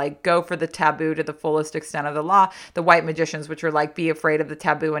magicians that are like, go for the taboo to the fullest extent of the law. The white magicians, which are like, be afraid of the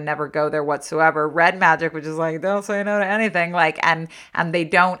taboo and never go there whatsoever. Red magic, which is like, don't say no to anything. Like, and they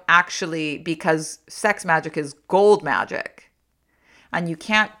don't actually, because sex magic is gold magic, and you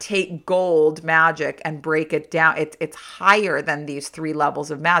can't take gold magic and break it down. It's higher than these 3 levels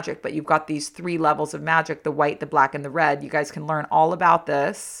of magic, but you've got these 3 levels of magic: the white, the black, and the red. You guys can learn all about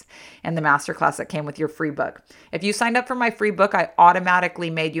this in the masterclass that came with your free book. If you signed up for my free book, I automatically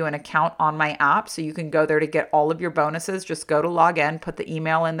made you an account on my app, so you can go there to get all of your bonuses. Just go to log in, put the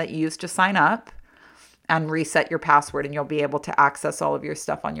email in that you used to sign up, and reset your password, and you'll be able to access all of your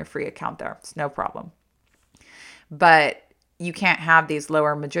stuff on your free account there. It's no problem. But you can't have these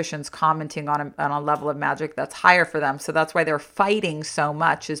lower magicians commenting on a level of magic that's higher for them. So that's why they're fighting so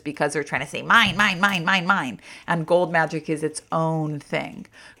much, is because they're trying to say mine, mine, mine, mine, mine. And gold magic is its own thing.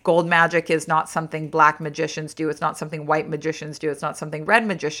 Gold magic is not something black magicians do. It's not something white magicians do. It's not something red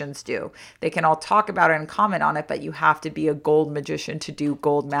magicians do. They can all talk about it and comment on it, but you have to be a gold magician to do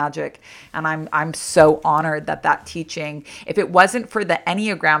gold magic. And I'm so honored that teaching, if it wasn't for the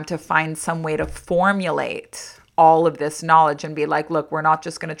Enneagram to find some way to formulate all of this knowledge and be like, look, we're not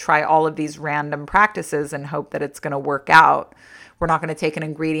just going to try all of these random practices and hope that it's going to work out. We're not going to take an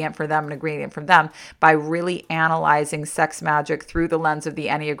ingredient for them, an ingredient from them. By really analyzing sex magic through the lens of the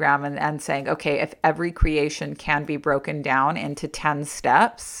Enneagram and saying, okay, if every creation can be broken down into 10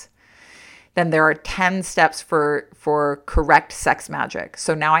 steps, then there are 10 steps for correct sex magic.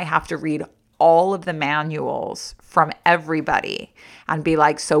 So now I have to read all of the manuals from everybody and be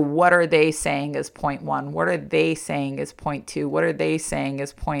like, so what are they saying is point 1? What are they saying is point 2? What are they saying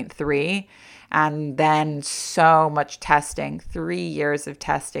is point 3? And then so much testing, 3 years of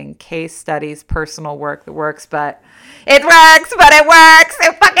testing, case studies, personal work that works, but it works.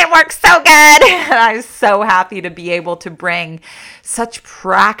 It fucking works so good. And I'm so happy to be able to bring such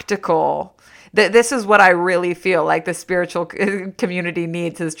practical. This is what I really feel like the spiritual community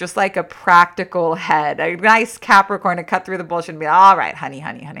needs, is just like a practical head, a nice Capricorn to cut through the bullshit and be, all right, honey.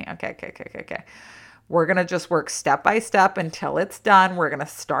 Okay. We're going to just work step by step until it's done. We're going to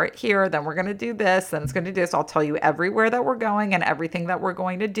start here. Then we're going to do this. Then it's going to do this. I'll tell you everywhere that we're going and everything that we're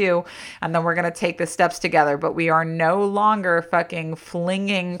going to do. And then we're going to take the steps together. But we are no longer fucking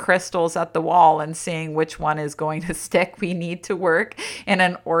flinging crystals at the wall and seeing which one is going to stick. We need to work in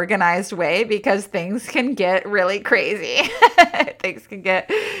an organized way because things can get really crazy. Things can get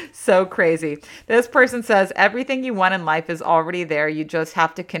so crazy. This person says, everything you want in life is already there. You just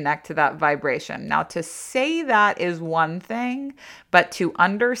have to connect to that vibration. Now, to say that is one thing, but to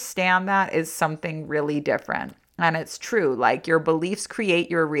understand that is something really different. And it's true. Like, your beliefs create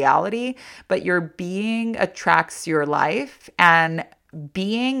your reality, but your being attracts your life. And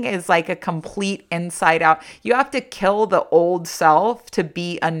being is like a complete inside out. You have to kill the old self to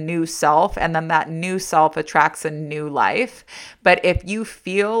be a new self. And then that new self attracts a new life. But if you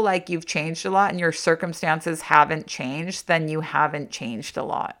feel like you've changed a lot and your circumstances haven't changed, then you haven't changed a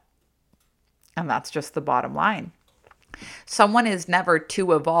lot. And that's just the bottom line. Someone is never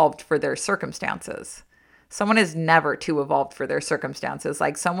too evolved for their circumstances. Someone is never too evolved for their circumstances.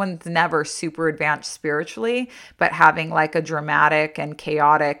 Like someone's never super advanced spiritually, but having like a dramatic and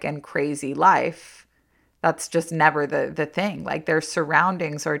chaotic and crazy life. That's just never the thing. Like their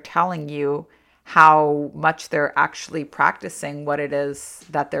surroundings are telling you how much they're actually practicing what it is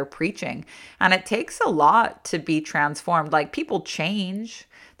that they're preaching. And it takes a lot to be transformed. Like people change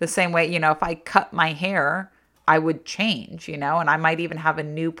the same way, if I cut my hair, I would change, and I might even have a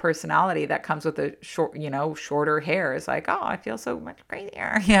new personality that comes with a shorter hair. It's like, oh, I feel so much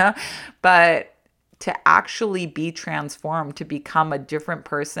crazier. Yeah. But to actually be transformed, to become a different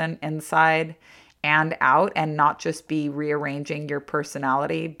person inside and out, and not just be rearranging your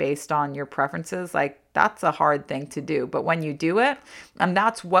personality based on your preferences, like that's a hard thing to do. But when you do it, and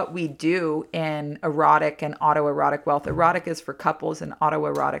that's what we do in erotic and autoerotic wealth. Erotic is for couples and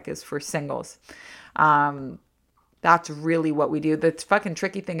autoerotic is for singles. That's really what we do. The fucking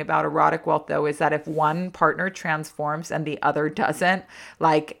tricky thing about erotic wealth, though, is that if one partner transforms and the other doesn't,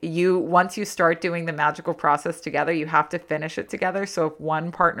 like once you start doing the magical process together, you have to finish it together. So if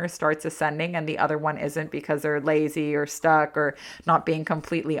one partner starts ascending and the other one isn't because they're lazy or stuck or not being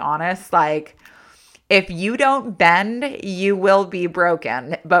completely honest, like if you don't bend, you will be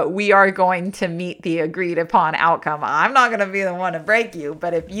broken, but we are going to meet the agreed upon outcome. I'm not going to be the one to break you,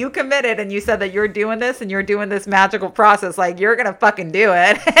 but if you committed and you said that you're doing this and you're doing this magical process, like you're going to fucking do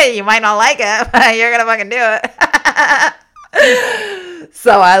it. You might not like it, but you're going to fucking do it.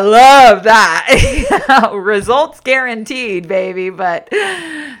 So I love that. Results guaranteed, baby, but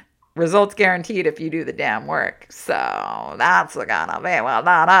results guaranteed if you do the damn work. So that's gonna be what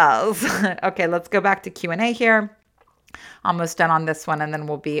that is. Okay, let's go back to Q&A here. Almost done on this one, and then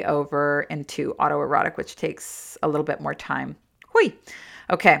we'll be over into autoerotic, which takes a little bit more time. Hui.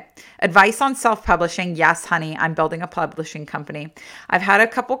 Okay. Advice on self-publishing. Yes, honey, I'm building a publishing company. I've had a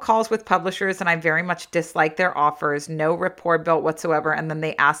couple calls with publishers and I very much dislike their offers. No rapport built whatsoever. And then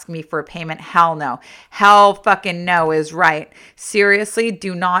they ask me for a payment. Hell no. Hell fucking no is right. Seriously,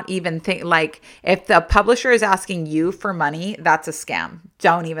 do not even think, like if the publisher is asking you for money, that's a scam.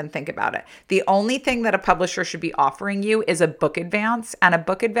 Don't even think about it. The only thing that a publisher should be offering you is a book advance, and a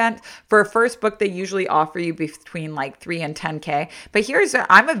book advance for a first book, they usually offer you between like 3 and 10K. But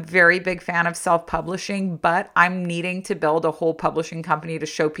I'm a very big fan of self-publishing, but I'm needing to build a whole publishing company to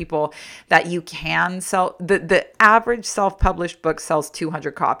show people that you can sell. The average self-published book sells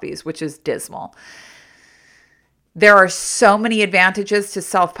 200 copies, which is dismal. There are so many advantages to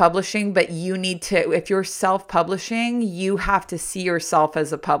self-publishing, but if you're self-publishing, you have to see yourself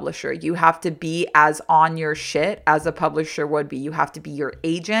as a publisher. You have to be as on your shit as a publisher would be. You have to be your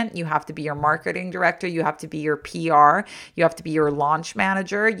agent. You have to be your marketing director. You have to be your PR. You have to be your launch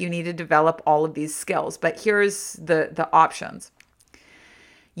manager. You need to develop all of these skills. But here's the options.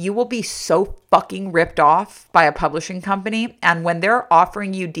 You will be so fucking ripped off by a publishing company. And when they're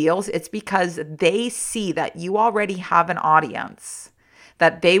offering you deals, it's because they see that you already have an audience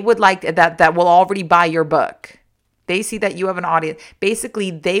that they would like, that will already buy your book. They see that you have an audience.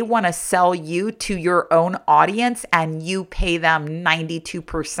 Basically, they want to sell you to your own audience and you pay them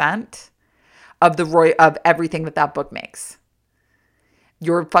 92% of everything that book makes.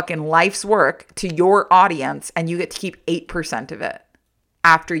 Your fucking life's work to your audience, and you get to keep 8% of it.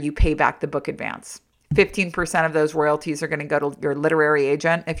 After you pay back the book advance. 15% of those royalties are going to go to your literary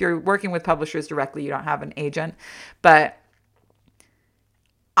agent. If you're working with publishers directly, you don't have an agent. But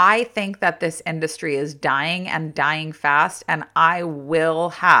I think that this industry is dying and dying fast. And I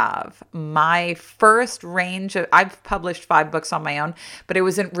will have my first range of, I've published 5 books on my own, but it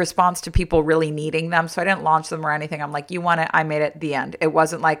was in response to people really needing them. So I didn't launch them or anything. I'm like, you want it? I made it, the end. It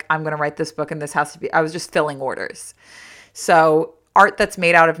wasn't like, I'm going to write this book and this has to be, I was just filling orders. So art that's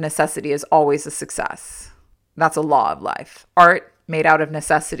made out of necessity is always a success. That's a law of life. Art made out of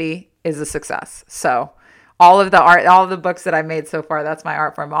necessity is a success. So all of the books that I made so far, that's my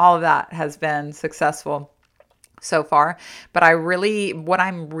art form. All of that has been successful so far. But what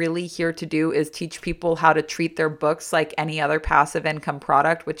I'm really here to do is teach people how to treat their books like any other passive income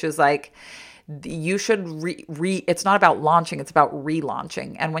product, which is like, you should it's not about launching, it's about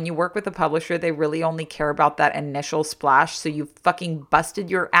relaunching. And when you work with a publisher, they really only care about that initial splash. So you fucking busted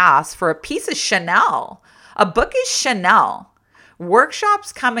your ass for a piece of Chanel. A book is Chanel.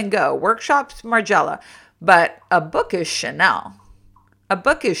 Workshops come and go. Workshops, Margiela. But a book is Chanel. A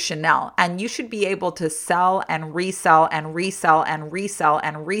book is Chanel, and you should be able to sell and resell and resell and resell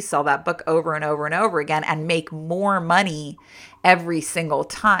and resell that book over and over and over again and make more money every single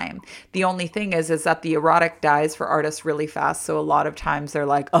time. The only thing is that the erotic dies for artists really fast. So a lot of times they're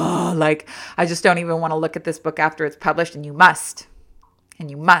like, oh, like, I just don't even want to look at this book after it's published. And you must. And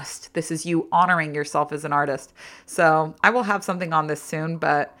you must. This is you honoring yourself as an artist. So I will have something on this soon,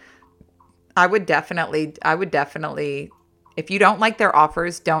 but I would definitely, if you don't like their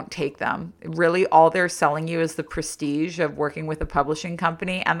offers, don't take them. Really, all they're selling you is the prestige of working with a publishing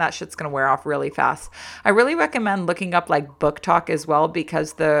company, and that shit's going to wear off really fast. I really recommend looking up like Book Talk as well,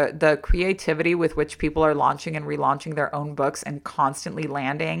 because the creativity with which people are launching and relaunching their own books and constantly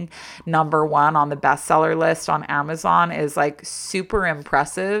landing #1 on the bestseller list on Amazon is like super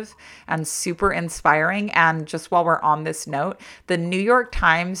impressive and super inspiring. And just while we're on this note, the New York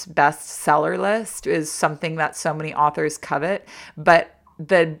Times bestseller list is something that so many authors cover. But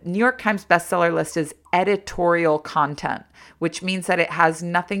the New York Times bestseller list is editorial content, which means that it has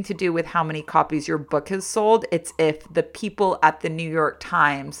nothing to do with how many copies your book has sold. It's if the people at the New York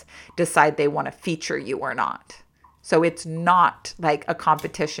Times decide they want to feature you or not. So it's not like a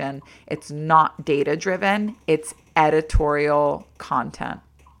competition. It's not data driven. It's editorial content.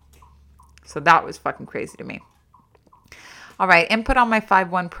 So that was fucking crazy to me. All right. Input on my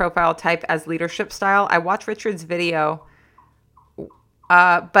 5-1 profile type as leadership style. I watched Richard's video.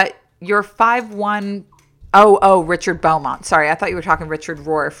 But your 5-1, Richard Beaumont. Sorry, I thought you were talking Richard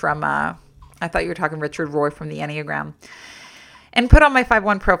Rohr from the Enneagram. And put on my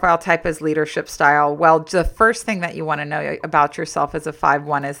 5-1 profile type as leadership style. Well, the first thing that you want to know about yourself as a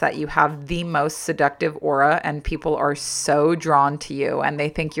 5-1 is that you have the most seductive aura, and people are so drawn to you and they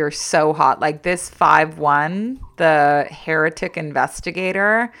think you're so hot. Like this 5-1, the heretic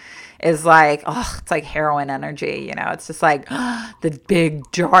investigator, is like, it's like heroin energy, you know? It's just like the big,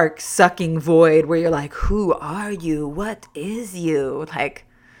 dark, sucking void where you're like, who are you? What is you? Like,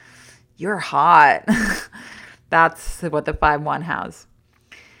 you're hot. That's what the 5-1 has.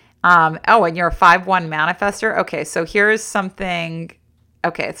 And you're a 5-1 manifester? Okay, so here's something.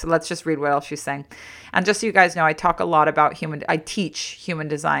 Okay, so let's just read what else she's saying. And just so you guys know, I talk a lot about I teach human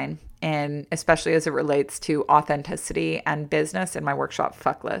design, and especially as it relates to authenticity and business in my workshop,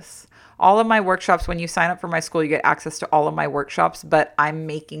 Fuckless. All of my workshops, when you sign up for my school, you get access to all of my workshops, but I'm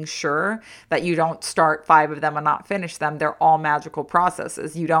making sure that you don't start 5 of them and not finish them. They're all magical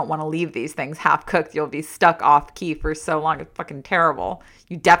processes. You don't want to leave these things half cooked. You'll be stuck off key for so long. It's fucking terrible.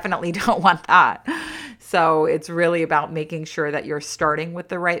 You definitely don't want that. So it's really about making sure that you're starting with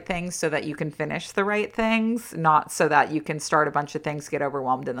the right things so that you can finish the right things, not so that you can start a bunch of things, get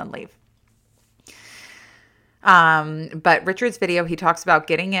overwhelmed, and then leave. But Richard's video, he talks about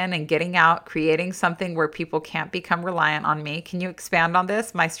getting in and getting out, creating something where people can't become reliant on me. Can you expand on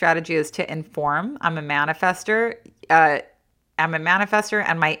this? My strategy is to inform. I'm a manifester.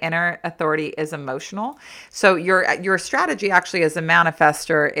 And my inner authority is emotional. So your strategy actually as a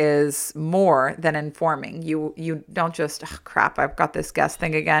manifester is more than informing. You don't just, crap, I've got this guest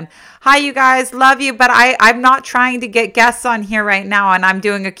thing again. Hi, you guys, love you, but I'm not trying to get guests on here right now, and I'm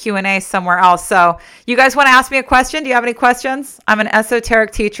doing a Q&A somewhere else. So you guys want to ask me a question? Do you have any questions? I'm an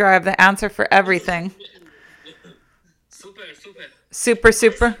esoteric teacher. I have the answer for everything.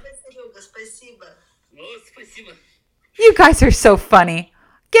 Super. You guys are so funny.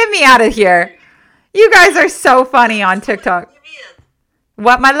 Get me out of here. You guys are so funny on TikTok.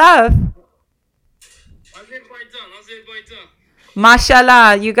 What, my love?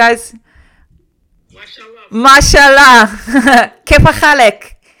 Mashallah. You guys. Mashallah. Kefa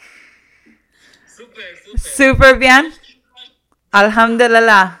khalek? Super bien.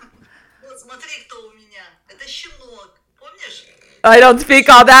 Alhamdulillah. I don't speak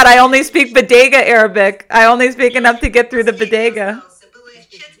all that. I only speak bodega Arabic. I only speak enough to get through the bodega.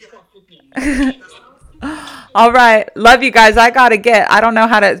 All right. Love you guys. I don't know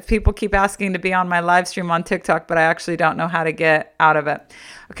how to, people keep asking to be on my live stream on TikTok, but I actually don't know how to get out of it.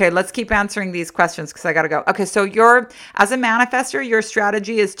 Okay, let's keep answering these questions because I got to go. Okay, so as a manifester, your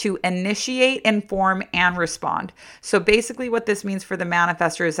strategy is to initiate, inform, and respond. So basically what this means for the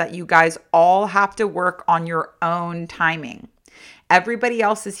manifester is that you guys all have to work on your own timing. Everybody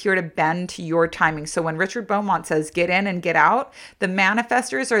else is here to bend to your timing. So when Richard Beaumont says get in and get out, the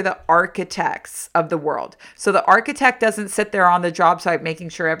manifestors are the architects of the world. So the architect doesn't sit there on the job site making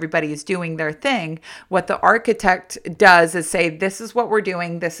sure everybody is doing their thing. What the architect does is say, this is what we're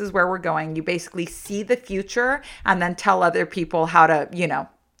doing. This is where we're going. You basically see the future and then tell other people how to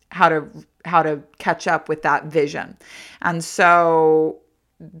catch up with that vision. And so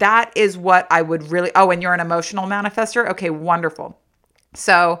that is what I would really, and you're an emotional manifester? Okay, wonderful.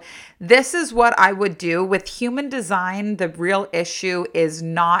 So this is what I would do with human design. The real issue is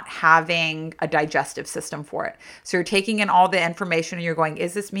not having a digestive system for it. So you're taking in all the information and you're going,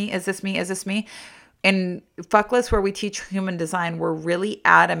 is this me? Is this me? Is this me? In Fuckless, where we teach human design, we're really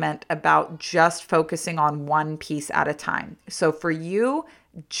adamant about just focusing on one piece at a time. So for you,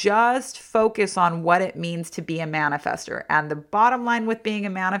 just focus on what it means to be a manifester. And the bottom line with being a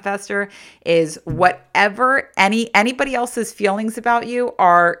manifester is whatever anybody else's feelings about you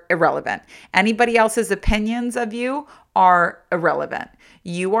are irrelevant. Anybody else's opinions of you are irrelevant.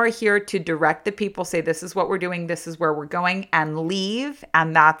 You are here to direct the people, say, this is what we're doing, this is where we're going, and leave,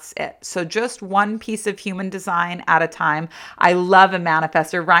 and that's it. So just one piece of human design at a time. I love a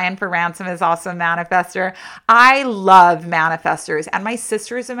manifester. Ryan for Ransom is also a manifester. I love manifestors, and my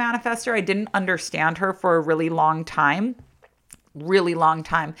sister is a manifester. I didn't understand her for a really long time.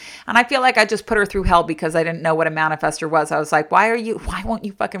 And I feel like I just put her through hell because I didn't know what a manifestor was. I was like, why won't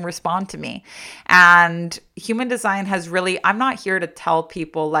you fucking respond to me? And human design has really, I'm not here to tell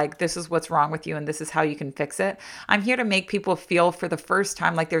people like, this is what's wrong with you and this is how you can fix it. I'm here to make people feel for the first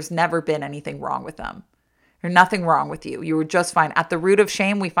time like there's never been anything wrong with them. There's nothing wrong with you. You were just fine. At the root of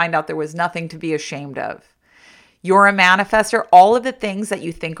shame, we find out there was nothing to be ashamed of. You're a manifester. All of the things that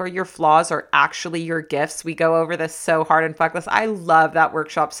you think are your flaws are actually your gifts. We go over this so hard in Fuckless. I love that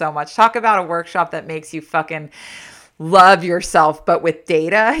workshop so much. Talk about a workshop that makes you fucking love yourself, but with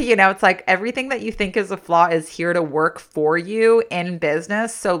data. It's like everything that you think is a flaw is here to work for you in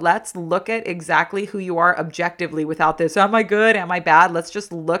business. So let's look at exactly who you are objectively without this, am I good? Am I bad? Let's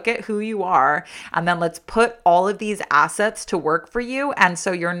just look at who you are. And then let's put all of these assets to work for you. And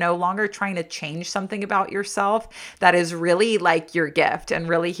so you're no longer trying to change something about yourself that is really like your gift and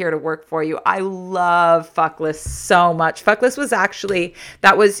really here to work for you. I love Fuckless so much. Fuckless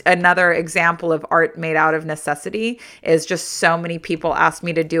that was another example of art made out of necessity. Is just so many people asked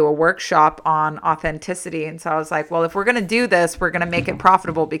me to do a workshop on authenticity. And so I was like, well, if we're going to do this, we're going to make it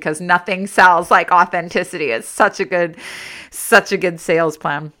profitable because nothing sells like authenticity. It's such a good sales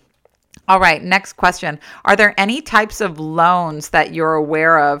plan. All right, next question. Are there any types of loans that you're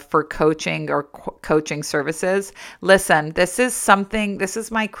aware of for coaching or coaching services? Listen, this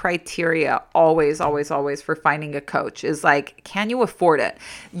is my criteria always for finding a coach is like, can you afford it?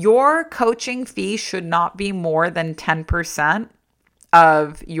 Your coaching fee should not be more than 10%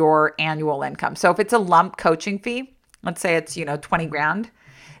 of your annual income. So if it's a lump coaching fee, let's say it's, 20 grand,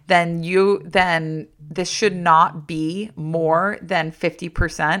 then this should not be more than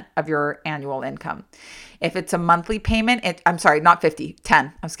 50% of your annual income. If it's a monthly payment, I'm sorry, not 50, 10.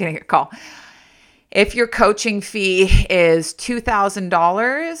 I was getting a call. If your coaching fee is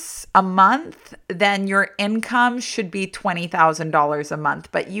 $2,000 a month, then your income should be $20,000 a month.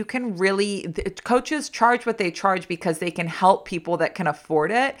 But you can coaches charge what they charge because they can help people that can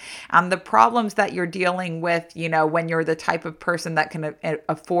afford it. And the problems that you're dealing with, when you're the type of person that can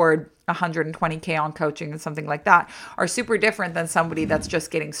afford 120K on coaching and something like that are super different than somebody that's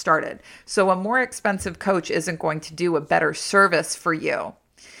just getting started. So a more expensive coach isn't going to do a better service for you.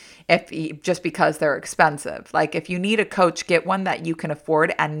 Just because they're expensive. Like if you need a coach, get one that you can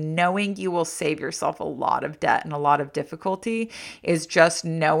afford, and knowing you will save yourself a lot of debt and a lot of difficulty is just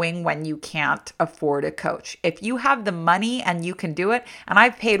knowing when you can't afford a coach. If you have the money and you can do it, and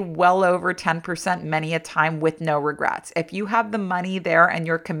I've paid well over 10% many a time with no regrets. If you have the money there and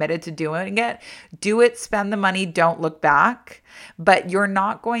you're committed to doing it, do it, spend the money, don't look back, but you're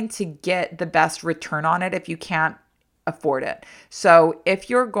not going to get the best return on it if you can't afford it. So if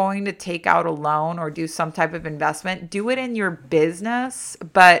you're going to take out a loan or do some type of investment, do it in your business,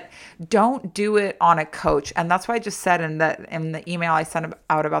 but don't do it on a coach. And that's why I just said in the email I sent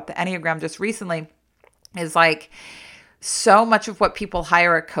out about the Enneagram just recently is like, so much of what people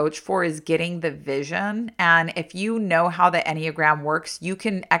hire a coach for is getting the vision. And if you know how the Enneagram works, you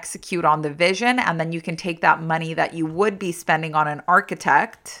can execute on the vision, and then you can take that money that you would be spending on an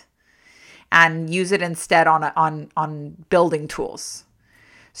architect and use it instead on building tools.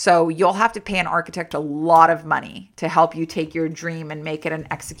 So you'll have to pay an architect a lot of money to help you take your dream and make it an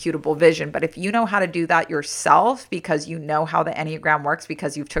executable vision. But if you know how to do that yourself, because you know how the Enneagram works,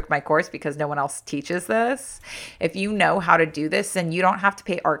 because you've took my course, because no one else teaches this, if you know how to do this, then you don't have to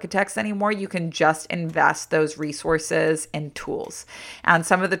pay architects anymore. You can just invest those resources in tools. And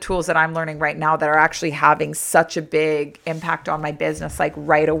some of the tools that I'm learning right now that are actually having such a big impact on my business, like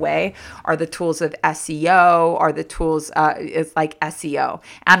right away, are the tools of SEO, are the tools, it's like SEO.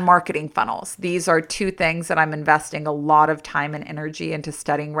 And marketing funnels. These are two things that I'm investing a lot of time and energy into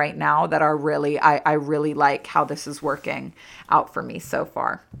studying right now that are really, I really like how this is working out for me so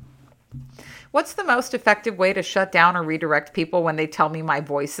far. What's the most effective way to shut down or redirect people when they tell me my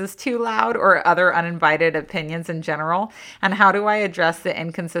voice is too loud or other uninvited opinions in general? And how do I address the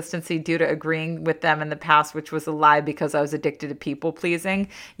inconsistency due to agreeing with them in the past, which was a lie because I was addicted to people pleasing?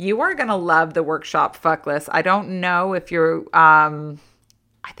 You are going to love the workshop fuck list. I don't know if you're, I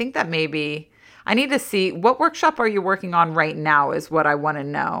think that maybe I need to see what workshop are you working on right now is what I want to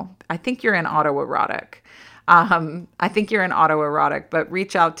know. I think you're in autoerotic. I think you're in autoerotic, but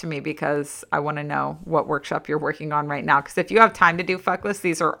reach out to me because I want to know what workshop you're working on right now. Because if you have time to do fuck lists,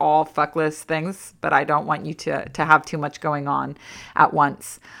 these are all fuck list things, but I don't want you to have too much going on at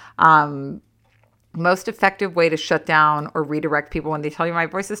once. Most effective way to shut down or redirect people when they tell you my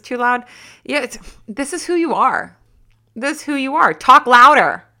voice is too loud? Yeah, this is who you are. This is who you are. Talk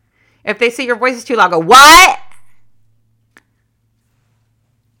louder. If they say your voice is too loud, go, what?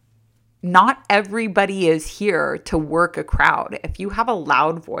 Not everybody is here to work a crowd. If you have a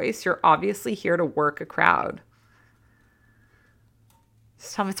loud voice, you're obviously here to work a crowd.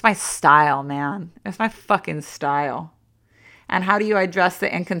 So it's my style, man. It's my fucking style. And how do you address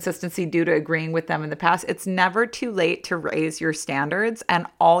the inconsistency due to agreeing with them in the past? It's never too late to raise your standards. And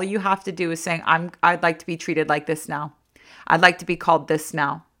all you have to do is saying, I'd like to be treated like this now. I'd like to be called this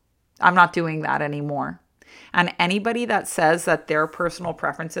now. I'm not doing that anymore. And anybody that says that their personal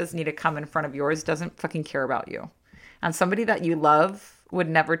preferences need to come in front of yours doesn't fucking care about you. And somebody that you love would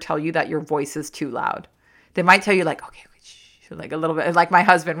never tell you that your voice is too loud. They might tell you like, okay, like a little bit, like my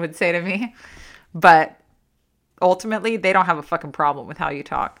husband would say to me. But ultimately, they don't have a fucking problem with how you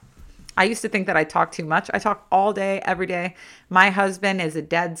talk. I used to think that I talk too much. I talk all day, every day. My husband is a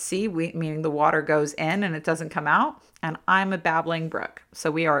dead sea, meaning the water goes in and it doesn't come out. And I'm a babbling brook.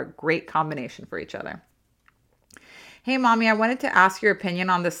 So we are a great combination for each other. Hey, mommy, I wanted to ask your opinion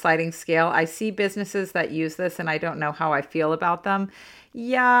on the sliding scale. I see businesses that use this and I don't know how I feel about them.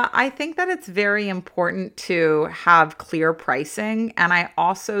 Yeah, I think that it's very important to have clear pricing. And I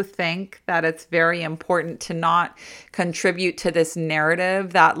also think that it's very important to not contribute to this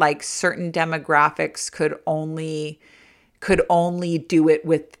narrative that like certain demographics could only do it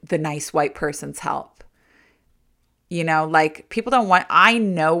with the nice white person's help. You know, like people don't want, I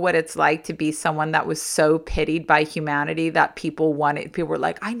know what it's like to be someone that was so pitied by humanity that people were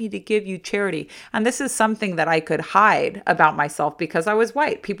like, I need to give you charity. And this is something that I could hide about myself because I was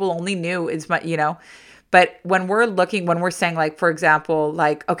white. People only knew as much, you know, but when we're saying like, for example,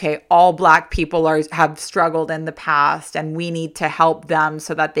 like, okay, all Black people have struggled in the past and we need to help them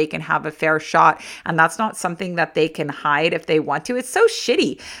so that they can have a fair shot. And that's not something that they can hide if they want to. It's so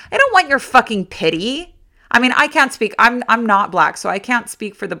shitty. I don't want your fucking pity. I mean, I can't speak. I'm not Black, so I can't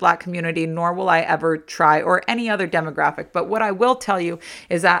speak for the Black community, nor will I ever try, or any other demographic. But what I will tell you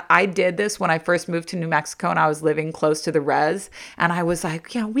is that I did this when I first moved to New Mexico and I was living close to the res. And I was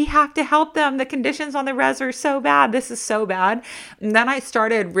like, yeah, we have to help them. The conditions on the res are so bad. This is so bad. And then I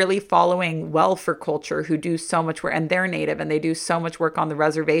started really following Welfare Culture, who do so much work, and they're Native, and they do so much work on the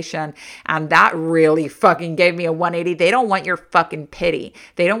reservation. And that really fucking gave me a 180. They don't want your fucking pity.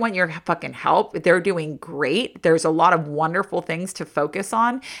 They don't want your fucking help. They're doing great. There's a lot of wonderful things to focus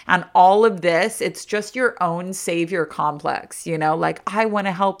on. And all of this, it's just your own savior complex, you know, like I want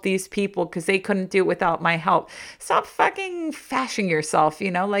to help these people because they couldn't do it without my help. Stop fucking fashing yourself,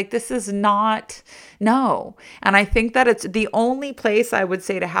 you know, like this is not, no. And I think that it's the only place I would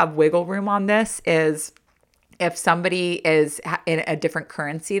say to have wiggle room on this is if somebody is in a different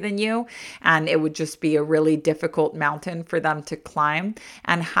currency than you, and it would just be a really difficult mountain for them to climb.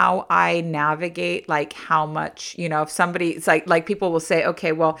 And how I navigate, like how much, you know, if somebody, it's like people will say,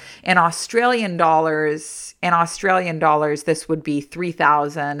 okay, well, in Australian dollars, this would be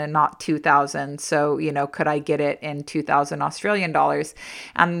 3,000 and not 2,000. So, you know, could I get it in 2,000 Australian dollars?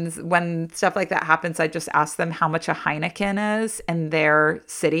 And when stuff like that happens, I just ask them how much a Heineken is in their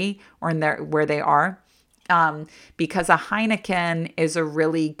city or in where they are. Because a Heineken is a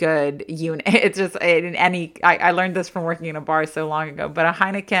really good unit. It's just I learned this from working in a bar so long ago, but a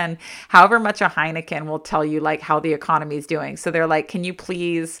Heineken, however much a Heineken will tell you like how the economy is doing. So they're like, can you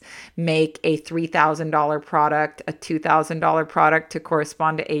please make a $3,000 product, a $2,000 product to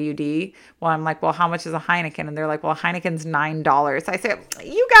correspond to AUD? Well, I'm like, well, how much is a Heineken? And they're like, well, Heineken's $9. I say,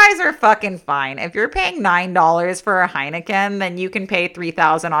 you guys are fucking fine. If you're paying $9 for a Heineken, then you can pay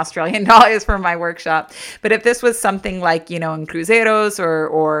 3,000 Australian dollars for my workshop. But if this was something like, you know, in Cruzeros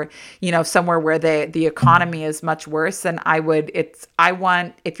or you know, somewhere where the economy is much worse, then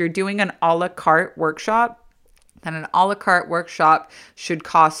if you're doing an a la carte workshop, then an a la carte workshop should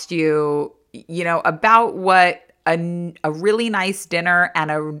cost you, you know, about what a really nice dinner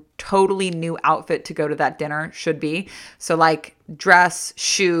and a totally new outfit to go to that dinner should be. So like dress,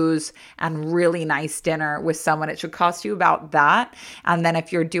 shoes, and really nice dinner with someone, it should cost you about that. And then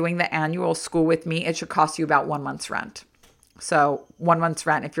if you're doing the annual school with me, it should cost you about 1 month's rent. So 1 month's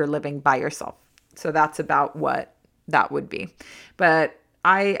rent if you're living by yourself. So that's about what that would be. But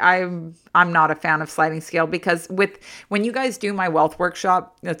I'm not a fan of sliding scale, because when you guys do my wealth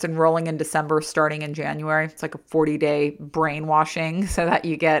workshop, it's enrolling in December, starting in January. It's like a 40-day brainwashing so that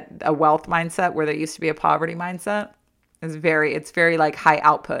you get a wealth mindset where there used to be a poverty mindset. It's very like high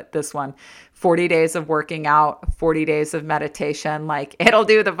output, this one. 40 days of working out, 40 days of meditation, like it'll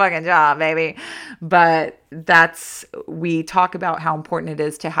do the fucking job, baby. But we talk about how important it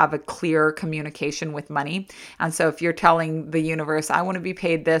is to have a clear communication with money. And so if you're telling the universe, I want to be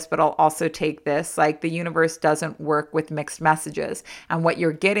paid this, but I'll also take this, like the universe doesn't work with mixed messages. And what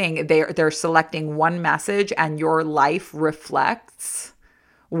you're getting, they're selecting one message, and your life reflects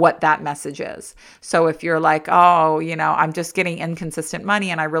what that message is. So if you're like, oh, I'm just getting inconsistent money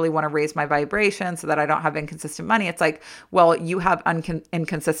and I really want to raise my vibration so that I don't have inconsistent money. It's like, well, you have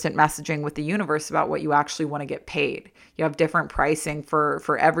inconsistent messaging with the universe about what you actually want to get paid. You have different pricing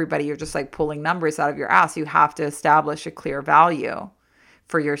for everybody. You're just like pulling numbers out of your ass. You have to establish a clear value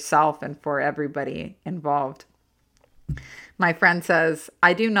for yourself and for everybody involved. My friend says,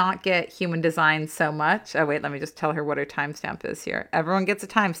 I do not get human design so much. Oh, wait, let me just tell her what her timestamp is here. Everyone gets a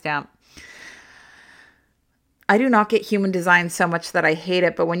timestamp. I do not get human design so much that I hate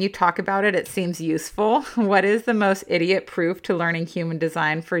it, but when you talk about it, it seems useful. What is the most idiot proof to learning human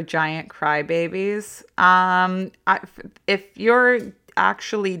design for giant crybabies? If you're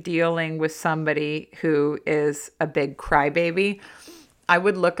actually dealing with somebody who is a big crybaby, I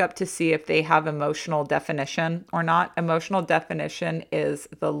would look up to see if they have emotional definition or not. Emotional definition is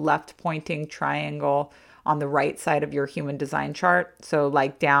the left pointing triangle on the right side of your human design chart. So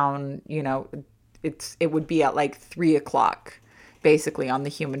like down, it would be at like 3 o'clock, basically, on the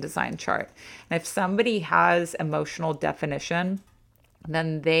human design chart. And if somebody has emotional definition,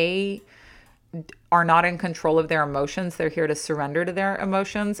 then they are not in control of their emotions. They're here to surrender to their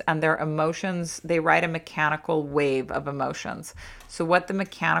emotions, and their emotions, they ride a mechanical wave of emotions. So what the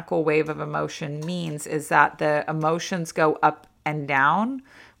mechanical wave of emotion means is that the emotions go up and down,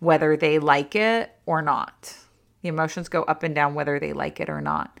 whether they like it or not. The emotions go up and down whether they like it or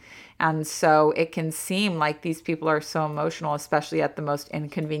not. And so it can seem like these people are so emotional, especially at the most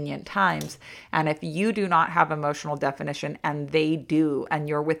inconvenient times. And if you do not have emotional definition and they do, and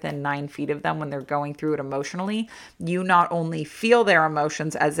you're within 9 feet of them when they're going through it emotionally, you not only feel their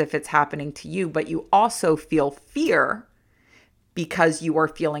emotions as if it's happening to you, but you also feel fear because you are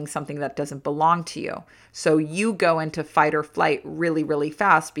feeling something that doesn't belong to you. So you go into fight or flight really, really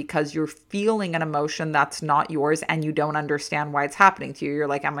fast because you're feeling an emotion that's not yours and you don't understand why it's happening to you. You're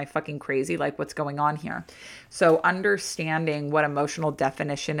like, am I fucking crazy? Like, what's going on here? So understanding what emotional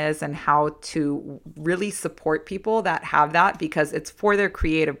definition is and how to really support people that have that, because it's for their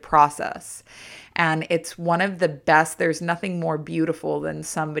creative process. And it's one of the best. There's nothing more beautiful than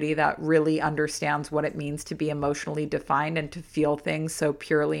somebody that really understands what it means to be emotionally defined and to feel things so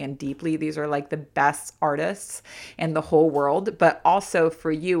purely and deeply. These are like the best artists in the whole world. But also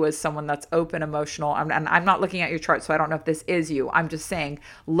for you as someone that's open, emotional, and I'm not looking at your chart, so I don't know if this is you. I'm just saying,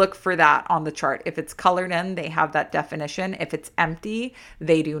 look for that on the chart. If it's colored in, they have that definition. If it's empty,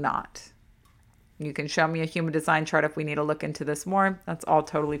 they do not. You can show me a human design chart if we need to look into this more. That's all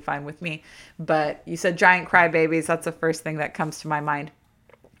totally fine with me. But you said giant crybabies. That's the first thing that comes to my mind.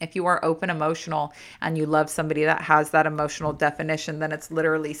 If you are open emotional and you love somebody that has that emotional definition, then it's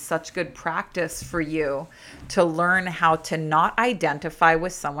literally such good practice for you to learn how to not identify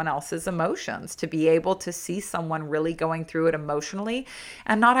with someone else's emotions, to be able to see someone really going through it emotionally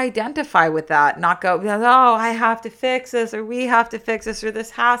and not identify with that, not go, oh, I have to fix this, or we have to fix this, or this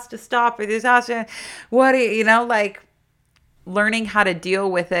has to stop, or this has to, what do you know, like, learning how to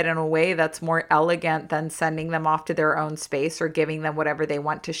deal with it in a way that's more elegant than sending them off to their own space or giving them whatever they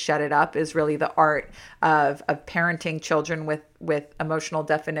want to shut it up is really the art of parenting children with emotional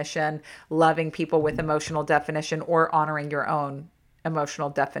definition, loving people with emotional definition, or honoring your own emotional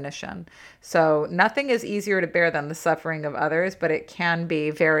definition. So nothing is easier to bear than the suffering of others, but it can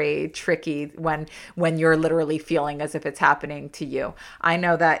be very tricky when you're literally feeling as if it's happening to you. I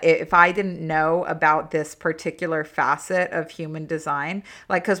know that if I didn't know about this particular facet of human design,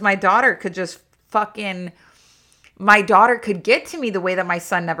 like, because my daughter could get to me the way that my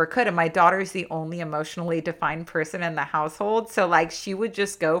son never could. And my daughter is the only emotionally defined person in the household. So like, she would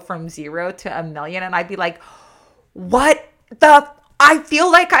just go from 0 to 1,000,000. And I'd be like, what the I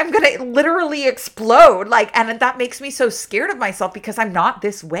feel like I'm going to literally explode. Like, and that makes me so scared of myself because I'm not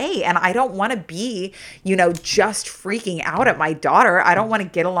this way. And I don't want to be, just freaking out at my daughter. I don't want to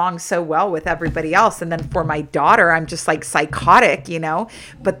get along so well with everybody else. And then for my daughter, I'm just like psychotic,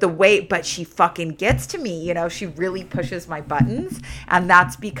 but she fucking gets to me, she really pushes my buttons. And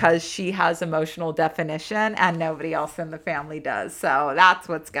that's because she has emotional definition and nobody else in the family does. So that's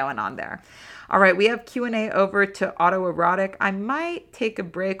what's going on there. All right, we have Q&A over to autoerotic. I might take a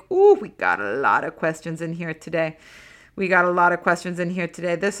break. Ooh, we got a lot of questions in here today.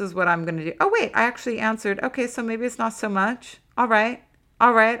 This is what I'm going to do. Oh, wait, I actually answered. Okay, so maybe it's not so much. All right,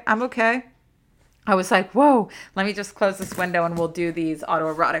 I'm okay. I was like, whoa, let me just close this window and we'll do these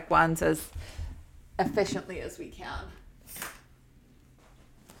autoerotic ones as efficiently as we can.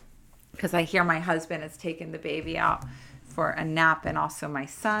 Because I hear my husband is taking the baby out for a nap and also my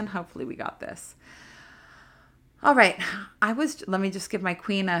son. Hopefully we got this. All right. Let me just give my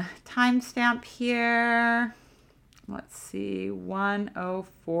queen a timestamp here. Let's see.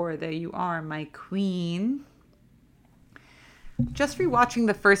 1:04. There you are, my queen. Just rewatching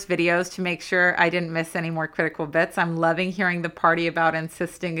the first videos to make sure I didn't miss any more critical bits. I'm loving hearing the party about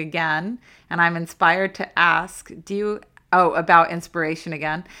insisting again. And I'm inspired to ask, about inspiration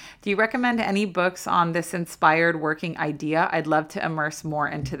again. Do you recommend any books on this inspired working idea? I'd love to immerse more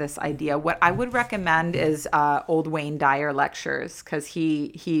into this idea. What I would recommend is old Wayne Dyer lectures, because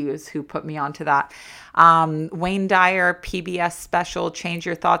he is who put me onto that. Wayne Dyer PBS special, Change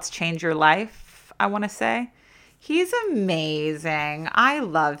Your Thoughts, Change Your Life, I want to say. He's amazing. I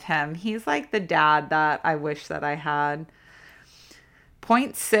love him. He's like the dad that I wish that I had.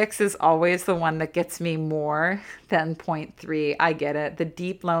 Point 6 is always the one that gets me more than point 3. I get it. The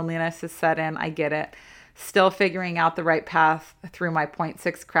deep loneliness is set in. I get it. Still figuring out the right path through my point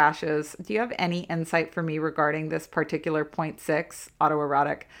 6 crashes. Do you have any insight for me regarding this particular point 6,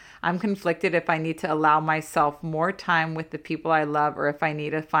 autoerotic? I'm conflicted if I need to allow myself more time with the people I love or if I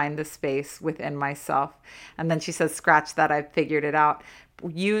need to find the space within myself. And then she says, scratch that, I've figured it out.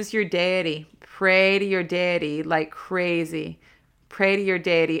 Use your deity. Pray to your deity like crazy. Pray to your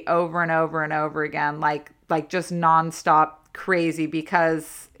deity over and over and over again, like just nonstop crazy,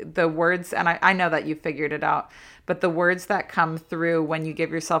 because the words, and I know that you figured it out, but the words that come through when you give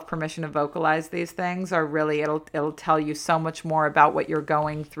yourself permission to vocalize these things are really, it'll tell you so much more about what you're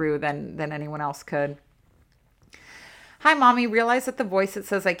going through than anyone else could. Hi, Mommy. Realize that the voice that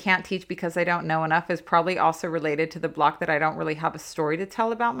says I can't teach because I don't know enough is probably also related to the block that I don't really have a story to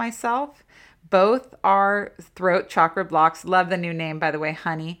tell about myself. Both are throat chakra blocks. Love the new name, by the way,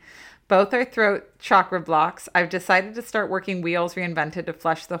 honey. Both are throat chakra blocks. I've decided to start working Wheels Reinvented to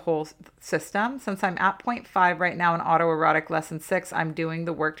flush the whole system. Since I'm at 0.5 right now in autoerotic lesson 6, I'm doing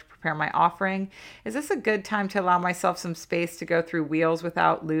the work to prepare my offering. Is this a good time to allow myself some space to go through Wheels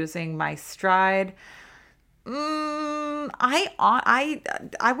without losing my stride?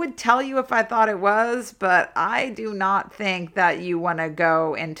 I would tell you if I thought it was, but I do not think that you want to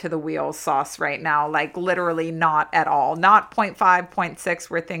go into the wheel sauce right now. Like literally not at all. Not 0.5, 0.6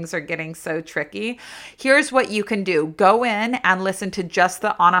 where things are getting so tricky. Here's what you can do. Go in and listen to just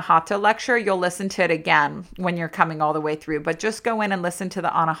the Anahata lecture. You'll listen to it again when you're coming all the way through, but just go in and listen to the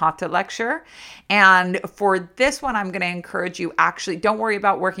Anahata lecture. And for this one, I'm going to encourage you, actually, don't worry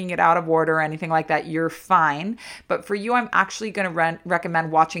about working it out of order or anything like that. You're fine. But for you, I'm actually going to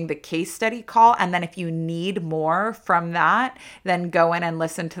recommend watching the case study call. And then if you need more from that, then go in and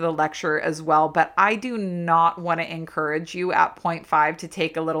listen to the lecture as well. But I do not want to encourage you at 0.5 to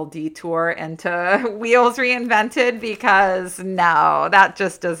take a little detour into Wheels Reinvented, because no, that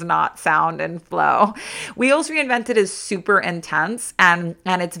just does not sound and flow. Wheels Reinvented is super intense and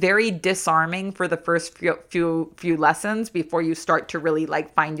it's very disarming for the first few lessons before you start to really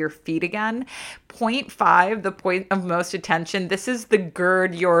like find your feet again. 0.5, the point of most attention, this is the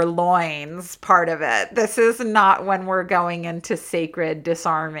gird your loins part of it. This is not when we're going into sacred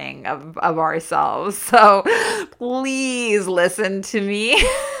disarming of ourselves. So please listen to me.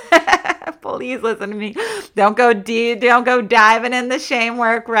 Please listen to me. Don't go diving in the shame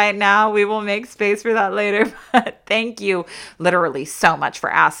work right now. We will make space for that later. But thank you literally so much for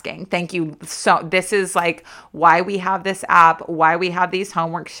asking. Thank you. So this is like why we have this app, why we have these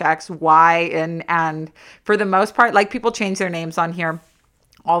homework checks, why, and for the most part, like people change their names on here.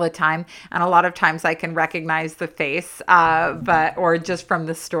 all the time, and a lot of times I can recognize the face, but or just from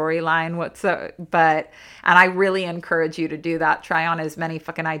the storyline. And I really encourage you to do that. Try on as many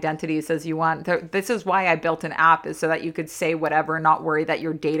fucking identities as you want. This is why I built an app, is so that you could say whatever, not worry that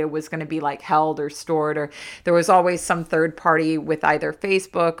your data was going to be like held or stored, or there was always some third party with either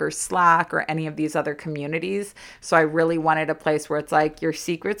Facebook or Slack or any of these other communities. So I really wanted a place where it's like your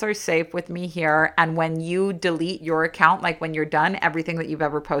secrets are safe with me here, and when you delete your account, like when you're done, everything that you've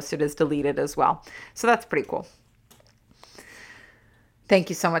ever posted is deleted as well. So that's pretty cool. Thank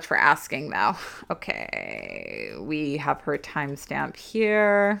you so much for asking, though. Okay, we have her timestamp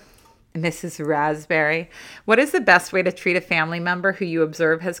here. Mrs. Raspberry. What is the best way to treat a family member who you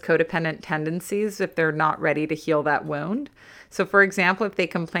observe has codependent tendencies if they're not ready to heal that wound? So, for example, if they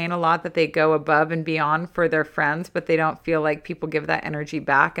complain a lot that they go above and beyond for their friends, but they don't feel like people give that energy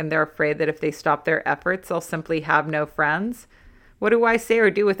back, and they're afraid that if they stop their efforts, they'll simply have no friends. What do I say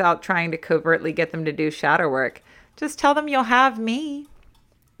or do without trying to covertly get them to do shadow work? Just tell them you'll have me.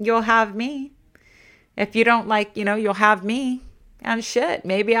 You'll have me. If you don't like, you'll have me. And shit,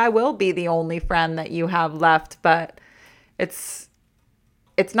 maybe I will be the only friend that you have left, but it's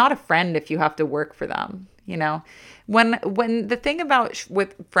not a friend if you have to work for them, When the thing about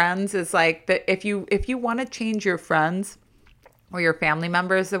with friends is like that if you want to change your friends or your family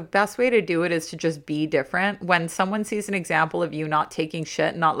members, the best way to do it is to just be different. When someone sees an example of you not taking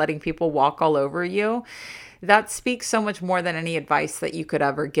shit, not letting people walk all over you, that speaks so much more than any advice that you could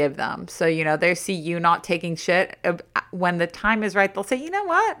ever give them. So, they see you not taking shit. When the time is right, they'll say, you know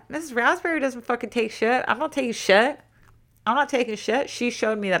what? Mrs. Raspberry doesn't fucking take shit. I'm not taking shit. I'm not taking shit. She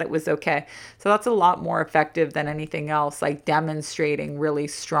showed me that it was okay. So that's a lot more effective than anything else, like demonstrating really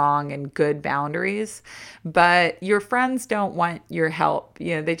strong and good boundaries. But your friends don't want your help.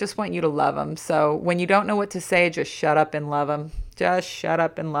 They just want you to love them. So when you don't know what to say, just shut up and love them. Just shut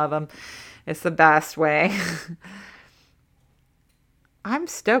up and love them. It's the best way. I'm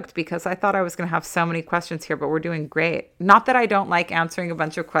stoked because I thought I was going to have so many questions here, but we're doing great. Not that I don't like answering a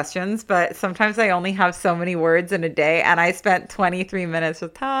bunch of questions, but sometimes I only have so many words in a day, and I spent 23 minutes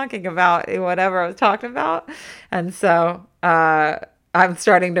just talking about whatever I was talking about. And so I'm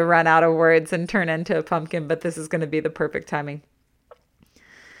starting to run out of words and turn into a pumpkin, but this is going to be the perfect timing.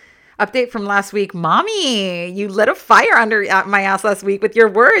 Update from last week. Mommy, you lit a fire under my ass last week with your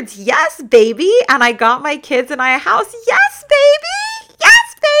words. Yes, baby. And I got my kids and I a house. Yes, baby.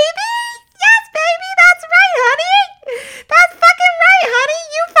 Yes, baby. Yes, baby. That's right, honey. That's fucking right, honey.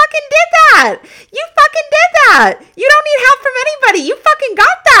 You fucking did that. You fucking did that. You don't need help from anybody. You fucking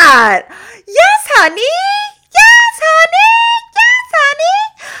got that. Yes, honey. Yes, honey. Yes,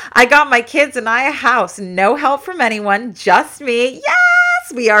 honey. I got my kids and I a house. No help from anyone. Just me. Yes.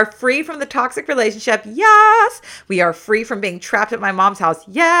 We are free from the toxic relationship. Yes. We are free from being trapped at my mom's house.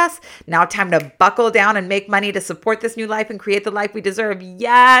 Yes. Now time to buckle down and make money to support this new life and create the life we deserve.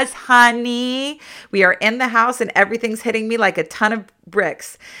 Yes, honey. We are in the house and everything's hitting me like a ton of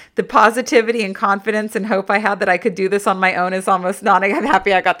bricks. The positivity and confidence and hope I had that I could do this on my own is almost not. I'm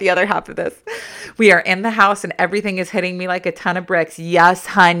happy I got the other half of this. We are in the house and everything is hitting me like a ton of bricks. Yes,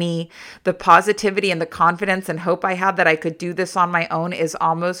 honey. The positivity and the confidence and hope I had that I could do this on my own is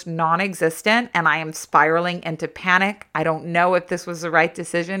almost non-existent, and I am spiraling into panic. I don't know if this was the right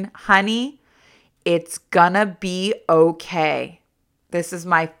decision. Honey, it's gonna be okay. This is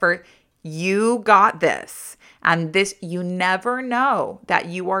my first. You got this. And this, you never know that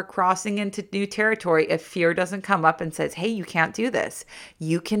you are crossing into new territory if fear doesn't come up and says, hey, you can't do this.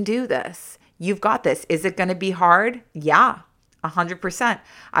 You can do this. You've got this. Is it going to be hard? Yeah, 100%.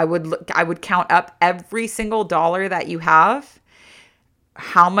 I would count up every single dollar that you have.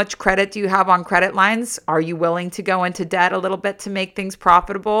 How much credit do you have on credit lines? Are you willing to go into debt a little bit to make things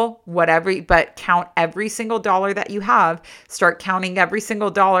profitable? Whatever, but count every single dollar that you have. Start counting every single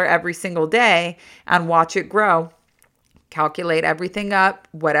dollar every single day and watch it grow. Calculate everything up,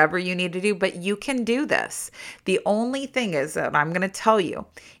 whatever you need to do, but you can do this. The only thing is that I'm going to tell you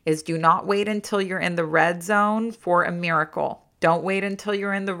is do not wait until you're in the red zone for a miracle. Don't wait until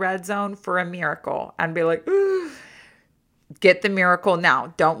you're in the red zone for a miracle and be like, ooh. Get the miracle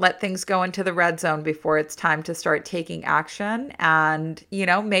now. Don't let things go into the red zone before it's time to start taking action. And,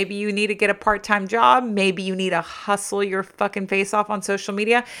 maybe you need to get a part-time job. Maybe you need to hustle your fucking face off on social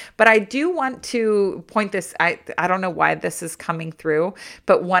media. But I do want to point this, I don't know why this is coming through,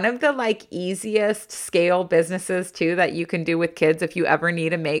 but one of the easiest scale businesses too that you can do with kids if you ever need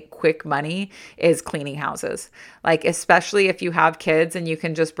to make quick money is cleaning houses. Especially if you have kids and you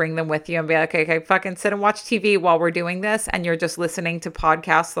can just bring them with you and be like, okay, fucking sit and watch TV while we're doing this. And and you're just listening to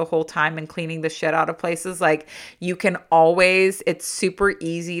podcasts the whole time and cleaning the shit out of places, like you can always, it's super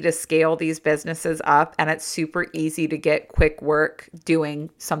easy to scale these businesses up, and it's super easy to get quick work doing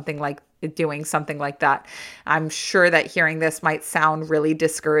something like that. I'm sure that hearing this might sound really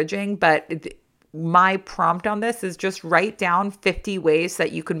discouraging, but my prompt on this is just write down 50 ways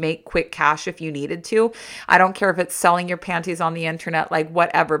that you could make quick cash if you needed to. I don't care if it's selling your panties on the internet, like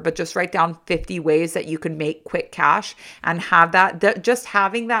whatever, but just write down 50 ways that you could make quick cash and have that. Just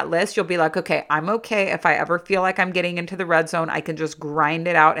having that list, you'll be like, okay, I'm okay. If I ever feel like I'm getting into the red zone, I can just grind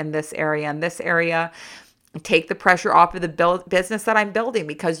it out in this area and this area. Take the pressure off of the business that I'm building,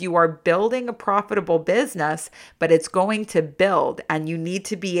 because you are building a profitable business, but it's going to build, and you need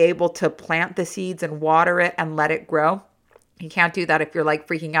to be able to plant the seeds and water it and let it grow. You can't do that if you're like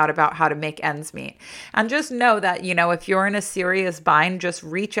freaking out about how to make ends meet. And just know that, if you're in a serious bind, just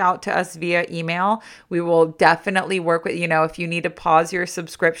reach out to us via email. We will definitely work with, if you need to pause your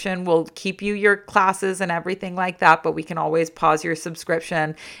subscription, we'll keep you your classes and everything like that, but we can always pause your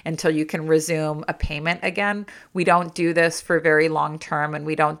subscription until you can resume a payment again. We don't do this for very long term, and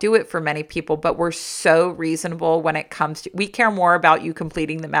we don't do it for many people, but we're so reasonable when it comes to, we care more about you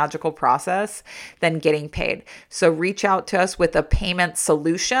completing the magical process than getting paid. So reach out to us with a payment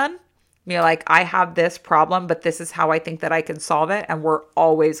solution. You're like, I have this problem, but this is how I think that I can solve it. And we're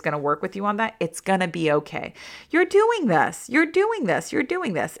always going to work with you on that. It's going to be okay. You're doing this. You're doing this. You're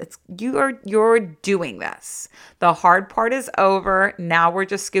doing this. You're doing this. The hard part is over. Now we're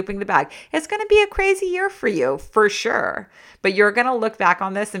just scooping the bag. It's going to be a crazy year for you, for sure. But you're going to look back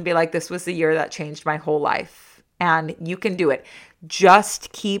on this and be like, this was the year that changed my whole life. And you can do it.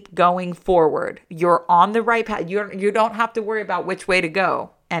 Just keep going forward. You're on the right path. You don't have to worry about which way to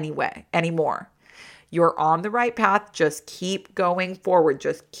go anymore. You're on the right path. Just keep going forward.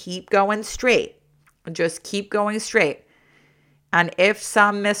 Just keep going straight. Just keep going straight. And if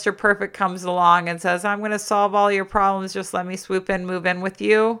some Mr. Perfect comes along and says, I'm going to solve all your problems, just let me swoop in, move in with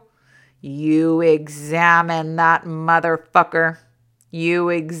you, you examine that motherfucker. You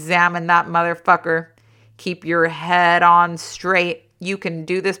examine that motherfucker. Keep your head on straight. You can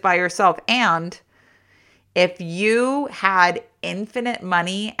do this by yourself. And if you had infinite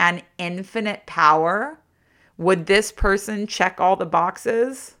money and infinite power, would this person check all the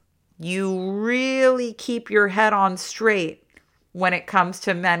boxes? You really keep your head on straight when it comes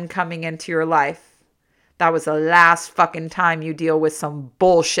to men coming into your life. That was the last fucking time you deal with some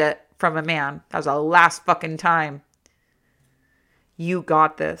bullshit from a man. That was the last fucking time. You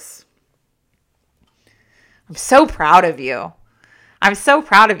got this. I'm so proud of you. I'm so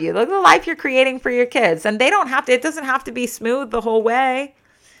proud of you. Look at the life you're creating for your kids. And it doesn't have to be smooth the whole way,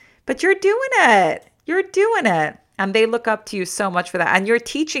 but you're doing it. You're doing it. And they look up to you so much for that. And you're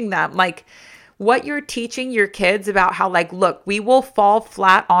teaching them, like, what you're teaching your kids about how, like, look, we will fall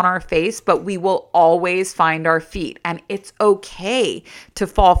flat on our face, but we will always find our feet. And it's okay to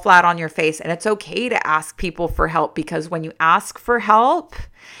fall flat on your face. And it's okay to ask people for help, because when you ask for help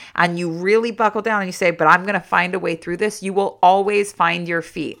and you really buckle down and you say, but I'm going to find a way through this, you will always find your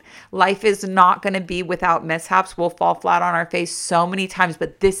feet. Life is not going to be without mishaps. We'll fall flat on our face so many times,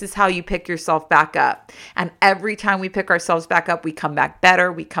 but this is how you pick yourself back up. And every time we pick ourselves back up, we come back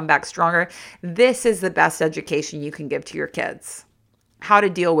better. We come back stronger. This is the best education you can give to your kids. How to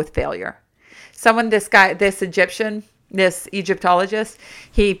deal with failure. This Egyptologist,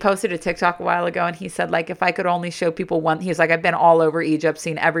 he posted a TikTok a while ago, and he said, like, if I could only show people one, he's like, I've been all over Egypt,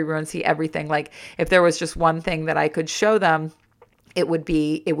 seen every ruin, see everything. Like, if there was just one thing that I could show them, it would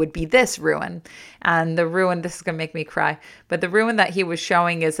be this ruin. And the ruin, this is going to make me cry, but the ruin that he was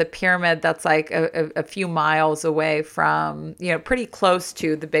showing is a pyramid that's like a few miles away from, pretty close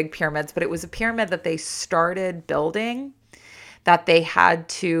to the big pyramids, but it was a pyramid that they started building that they had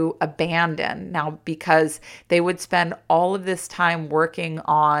to abandon now, because they would spend all of this time working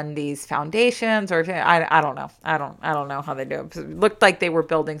on these foundations, or I don't know. I don't know how they do it. It looked like they were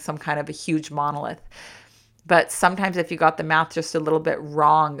building some kind of a huge monolith. But sometimes if you got the math just a little bit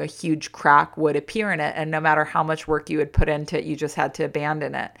wrong, a huge crack would appear in it. And no matter how much work you had put into it, you just had to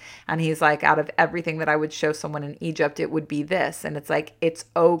abandon it. And he's like, out of everything that I would show someone in Egypt, it would be this. And it's like, it's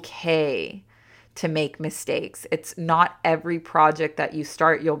okay to make mistakes. It's not every project that you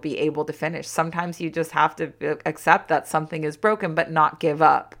start you'll be able to finish. Sometimes you just have to accept that something is broken, but not give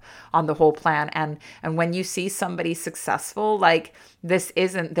up on the whole plan. And when you see somebody successful, like, this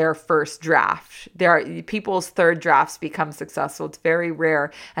isn't their first draft. People's third drafts become successful. It's very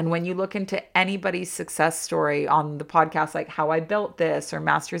rare. And when you look into anybody's success story on the podcast, like How I Built This or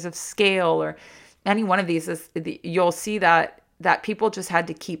Masters of Scale or any one of these, you'll see that people just had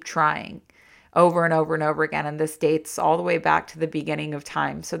to keep trying. over and over and over again. And this dates all the way back to the beginning of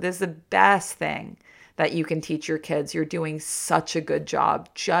time. So this is the best thing that you can teach your kids. You're doing such a good job.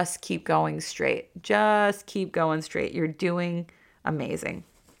 Just keep going straight. Just keep going straight. You're doing amazing.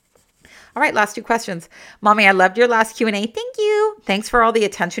 All right, last two questions. Mommy, I loved your last Q&A. Thank you. Thanks for all the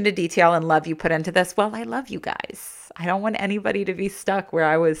attention to detail and love you put into this. Well, I love you guys. I don't want anybody to be stuck where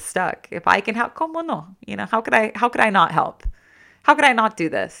I was stuck. If I can help, como no? How could I not help? How could I not do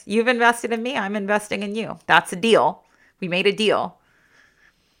this? You've invested in me. I'm investing in you. That's a deal. We made a deal.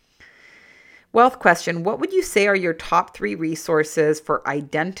 Wealth question. What would you say are your top 3 resources for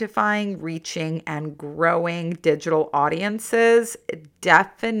identifying, reaching, and growing digital audiences?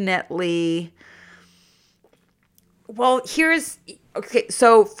 Definitely. Well, okay.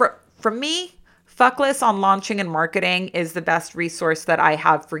 So for me, Fuckless on launching and marketing is the best resource that I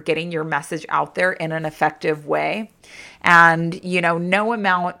have for getting your message out there in an effective way. And, no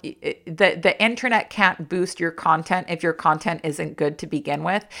amount, the internet can't boost your content if your content isn't good to begin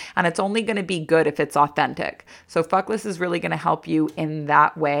with. And it's only going to be good if it's authentic. So Fuckless is really going to help you in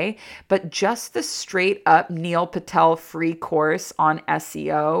that way. But just the straight up Neil Patel free course on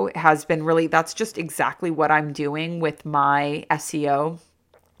SEO has been that's just exactly what I'm doing with my SEO,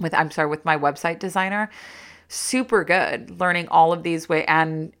 with my website designer. Super good learning all of these ways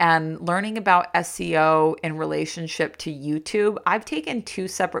and learning about SEO in relationship to YouTube. I've taken 2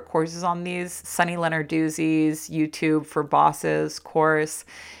 separate courses on these, Sunny Lenarduzzi's YouTube for Bosses course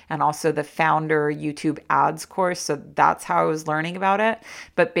and also the Founder YouTube Ads course. So that's how I was learning about it.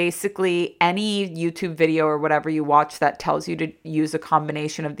 But basically any YouTube video or whatever you watch that tells you to use a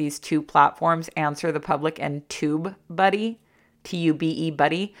combination of these 2 platforms, Answer the Public and TubeBuddy, TUBE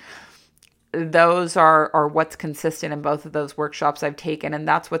Buddy, those are what's consistent in both of those workshops I've taken. And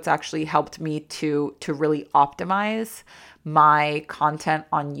that's what's actually helped me to really optimize my content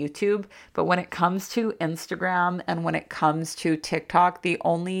on YouTube. But when it comes to Instagram and when it comes to TikTok, the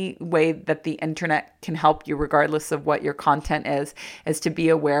only way that the internet can help you, regardless of what your content is to be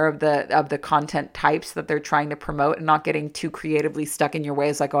aware of the content types that they're trying to promote and not getting too creatively stuck in your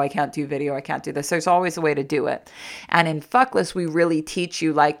ways, like, oh, I can't do video, I can't do this. There's always a way to do it. And in Fuckless, we really teach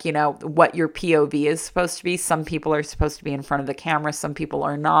you what your POV is supposed to be. Some people are supposed to be in front of the camera, some people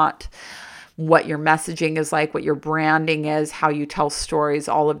are not. What your messaging is like, what your branding is, how you tell stories,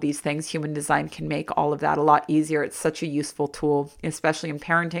 all of these things. Human design can make all of that a lot easier. It's such a useful tool, especially in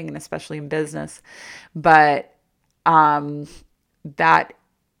parenting and especially in business. But that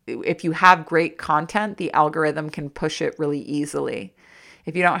if you have great content, the algorithm can push it really easily.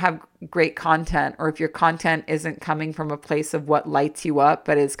 If you don't have great content, or if your content isn't coming from a place of what lights you up,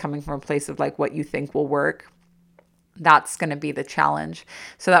 but is coming from a place of what you think will work, that's going to be the challenge.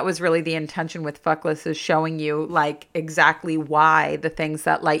 So that was really the intention with Fuckless, is showing you exactly why the things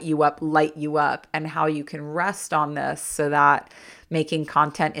that light you up, and how you can rest on this so that making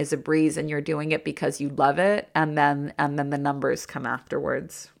content is a breeze and you're doing it because you love it. And then the numbers come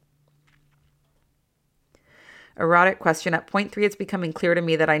afterwards. Erotic question. At point 3, it's becoming clear to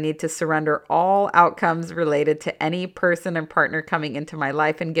me that I need to surrender all outcomes related to any person and partner coming into my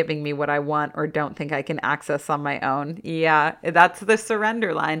life and giving me what I want or don't think I can access on my own. Yeah, that's the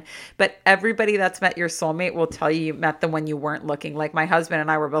surrender line. But everybody that's met your soulmate will tell you met them when you weren't looking. Like my husband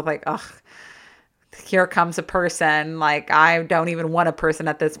and I were both like, ugh, here comes a person. I don't even want a person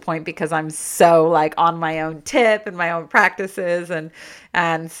at this point because I'm so on my own tip and my own practices.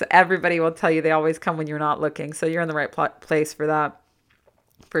 And so everybody will tell you they always come when you're not looking. So you're in the right place for that,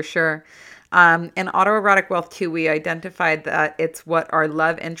 for sure. In Autoerotic Wealth 2, we identified that it's what our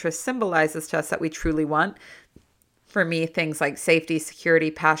love interest symbolizes to us that we truly want. For me, things like safety, security,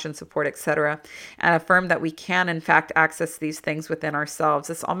 passion, support, etc., and affirm that we can, in fact, access these things within ourselves.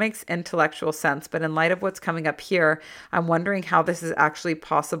 This all makes intellectual sense, but in light of what's coming up here, I'm wondering how this is actually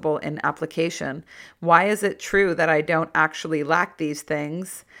possible in application. Why is it true that I don't actually lack these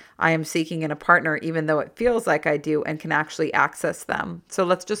things I am seeking in a partner, even though it feels like I do, and can actually access them? So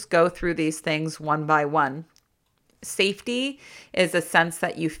let's just go through these things one by one. Safety is a sense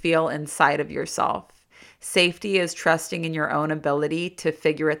that you feel inside of yourself. Safety is trusting in your own ability to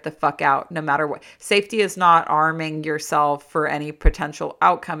figure it the fuck out no matter what. Safety is not arming yourself for any potential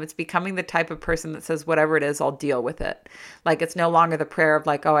outcome. It's becoming the type of person that says, whatever it is, I'll deal with it. It's no longer the prayer of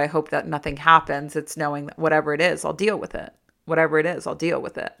oh, I hope that nothing happens. It's knowing that whatever it is, I'll deal with it. Whatever it is, I'll deal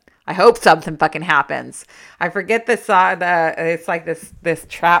with it. I hope something fucking happens. I forget the song. It's this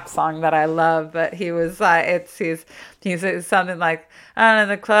trap song that I love, but he's He says something like, I'm in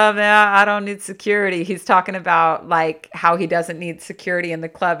the club now, I don't need security. He's talking about like how he doesn't need security in the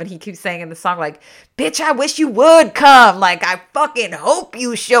club. And he keeps saying in the song, like, bitch, I wish you would come. Like, I fucking hope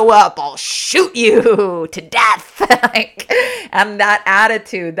you show up. I'll shoot you to death. Like, and that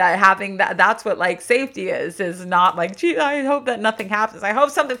attitude, that having that's what like safety is not like, gee, I hope that nothing happens. I hope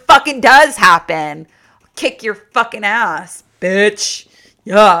something fucking does happen. I'll kick your fucking ass, bitch.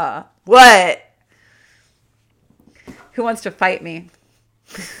 Yeah. What? Who wants to fight me?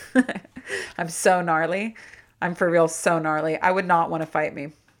 I'm so gnarly. I'm for real so gnarly. I would not want to fight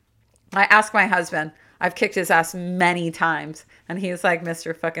me. I ask my husband. I've kicked his ass many times. And he's like,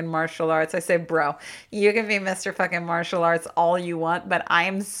 Mr. fucking martial arts. I say, bro, you can be Mr. fucking martial arts all you want, but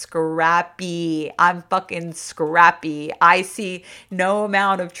I'm scrappy. I'm fucking scrappy. I see no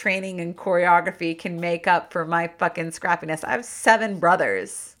amount of training and choreography can make up for my fucking scrappiness. I have 7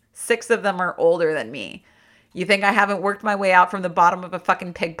 brothers. 6 of them are older than me. You think I haven't worked my way out from the bottom of a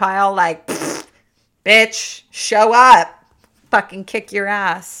fucking pig pile? Like, pfft, bitch, show up. Fucking kick your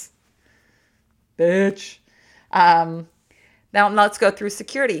ass. Bitch. Now let's go through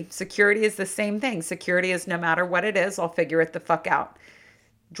security. Security is the same thing. Security is no matter what it is, I'll figure it the fuck out.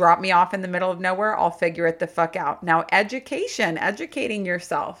 Drop me off in the middle of nowhere, I'll figure it the fuck out. Now, educating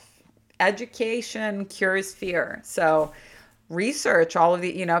yourself. Education cures fear. So research all of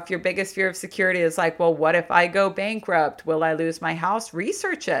the, if your biggest fear of security is like, well, what if I go bankrupt? Will I lose my house?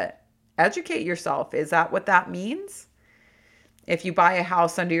 Research it. Educate yourself. Is that what that means? If you buy a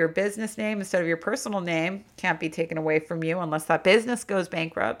house under your business name instead of your personal name, can't be taken away from you unless that business goes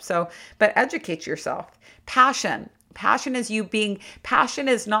bankrupt. So, but educate yourself. Passion. Passion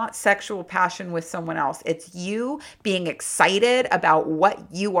is not sexual passion with someone else. It's you being excited about what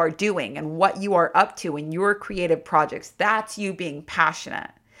you are doing and what you are up to in your creative projects. That's you being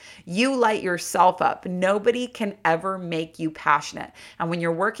passionate. You light yourself up. Nobody can ever make you passionate. And when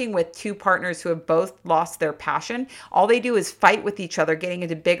you're working with 2 partners who have both lost their passion, all they do is fight with each other, getting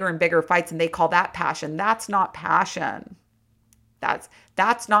into bigger and bigger fights, and they call that passion. That's not passion.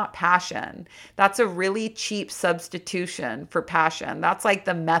 That's not passion. That's a really cheap substitution for passion. That's like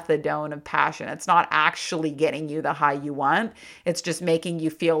the methadone of passion. It's not actually getting you the high you want. It's just making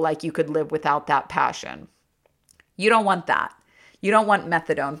you feel like you could live without that passion. You don't want that. You don't want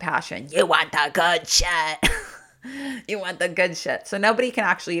methadone passion. You want the good shit. You want the good shit. So nobody can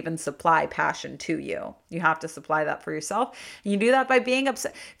actually even supply passion to you. You have to supply that for yourself. And you do that by being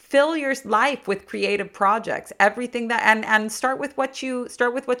upset. Fill your life with creative projects. Everything that and start with what you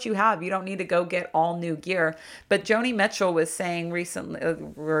have. You don't need to go get all new gear. But Joni Mitchell was saying recently,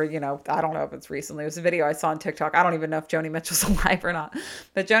 or I don't know if it's recently. It was a video I saw on TikTok. I don't even know if Joni Mitchell's alive or not.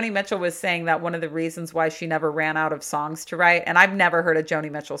 But Joni Mitchell was saying that one of the reasons why she never ran out of songs to write, and I've never heard a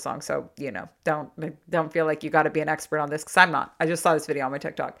Joni Mitchell song, so don't feel like you got to be an expert on this, because I'm not. I just saw this video on my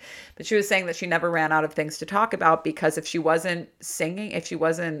TikTok. But she was saying that she never ran out of things to talk about, because if she wasn't singing,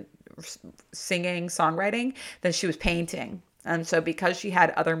 songwriting, then she was painting. And so because she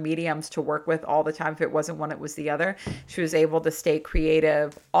had other mediums to work with all the time, if it wasn't one, it was the other, she was able to stay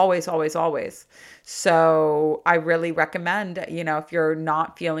creative always, always, always. So I really recommend, if you're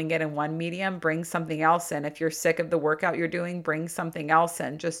not feeling it in one medium, bring something else in. If you're sick of the workout you're doing, bring something else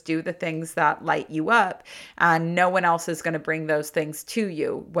in. Just do the things that light you up, and no one else is going to bring those things to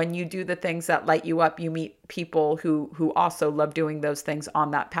you. When you do the things that light you up, you meet people who also love doing those things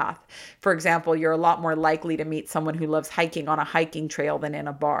on that path. For example, you're a lot more likely to meet someone who loves hiking on a hiking trail than in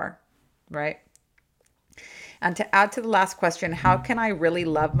a bar, right? And to add to the last question, how can I really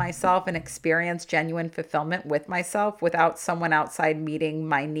love myself and experience genuine fulfillment with myself without someone outside meeting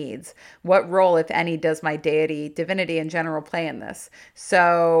my needs? What role, if any, does my divinity in general play in this?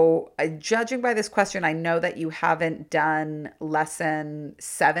 So judging by this question, I know that you haven't done lesson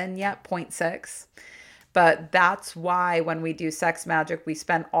 7 yet, point 6. But that's why when we do sex magic, we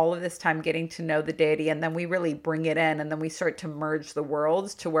spend all of this time getting to know the deity, and then we really bring it in, and then we start to merge the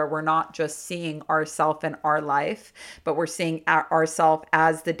worlds to where we're not just seeing ourself and our life, but we're seeing ourself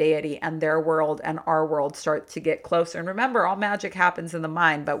as the deity, and their world and our world start to get closer. And remember, all magic happens in the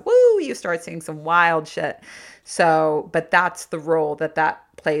mind, but you start seeing some wild shit. So, but that's the role that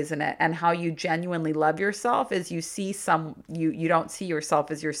plays in it. And how you genuinely love yourself is you don't see yourself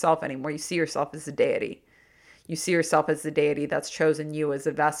as yourself anymore. You see yourself as a deity. You see yourself as the deity that's chosen you as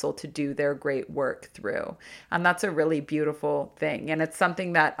a vessel to do their great work through. And that's a really beautiful thing. And it's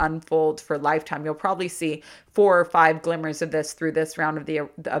something that unfolds for a lifetime. You'll probably see 4 or 5 glimmers of this through this round of the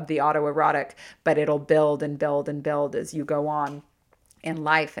autoerotic, but it'll build and build and build as you go on. in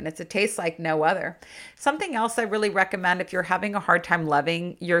life, and it's a taste like no other. Something else I really recommend if you're having a hard time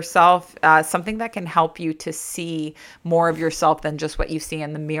loving yourself, something that can help you to see more of yourself than just what you see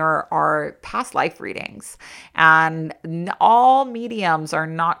in the mirror, are past life readings. And all mediums are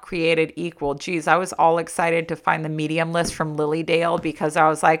not created equal. Geez, I was all excited to find the medium list from Lilydale because I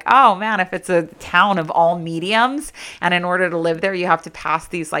was like, oh man, if it's a town of all mediums and in order to live there you have to pass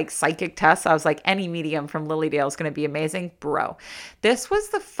these like psychic tests, I was like, any medium from Lilydale is going to be amazing. Bro, this was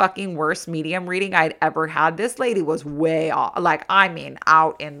the fucking worst medium reading I'd ever had. This lady was way off, like, I mean,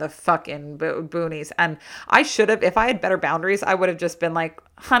 out in the fucking boonies. And I should have, if I had better boundaries, I would have just been like,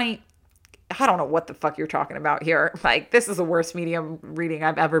 honey, I don't know what the fuck you're talking about here. Like, this is the worst medium reading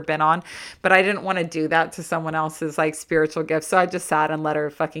I've ever been on. But I didn't want to do that to someone else's like spiritual gift. So I just sat and let her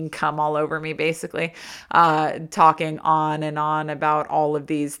fucking come all over me, basically, talking on and on about all of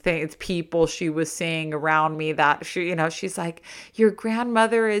these things, people she was seeing around me that she, you know, she's like, your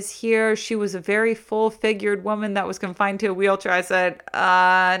grandmother is here. She was a very full figured woman that was confined to a wheelchair. I said,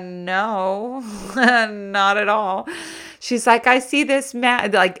 no, not at all. She's like, I see this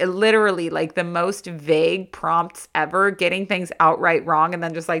man, like literally like the most vague prompts ever, getting things outright wrong and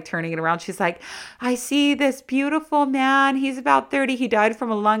then just like turning it around. She's like, I see this beautiful man. He's about 30. He died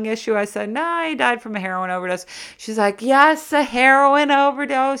from a lung issue. I said, no, he died from a heroin overdose. She's like, yes, a heroin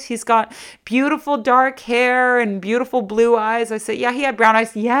overdose. He's got beautiful dark hair and beautiful blue eyes. I said, yeah, he had brown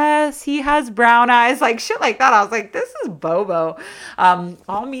eyes. Yes, he has brown eyes. Like shit like that. I was like, this is Bobo.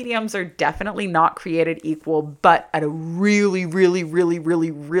 All mediums are definitely not created equal, but at a really, really, really,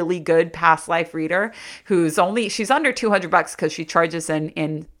 really, really good past life reader she's under $200 because she charges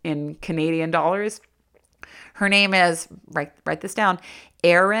in Canadian dollars. Her name is, write this down,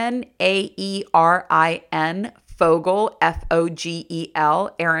 Erin, Aerin Fogel,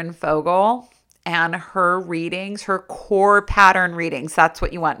 Fogel, Erin Fogel. And her readings, her core pattern readings, that's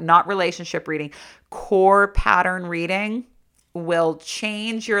what you want, not relationship reading, core pattern reading will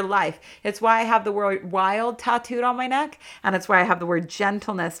change your life. It's why I have the word wild tattooed on my neck, and it's why I have the word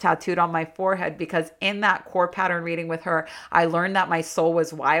gentleness tattooed on my forehead, because in that core pattern reading with her, I learned that my soul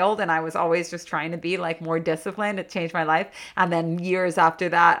was wild and I was always just trying to be like more disciplined. It changed my life. And then years after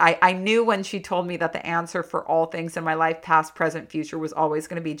that, I knew when she told me that the answer for all things in my life, past, present, future, was always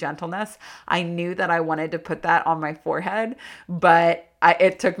going to be gentleness. I knew that I wanted to put that on my forehead, but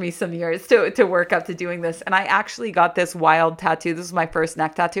it took me some years to work up to doing this. And I actually got this wild tattoo. This is my first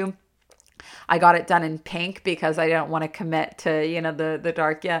neck tattoo. I got it done in pink because I didn't want to commit to, the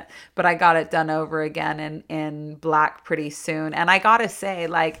dark yet. But I got it done over again in black pretty soon. And I got to say,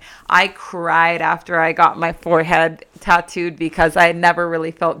 like, I cried after I got my forehead tattooed because I never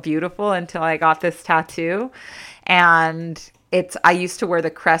really felt beautiful until I got this tattoo. And I used to wear the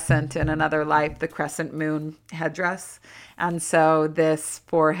crescent in another life, the crescent moon headdress. And so this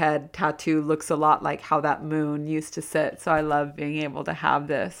forehead tattoo looks a lot like how that moon used to sit. So I love being able to have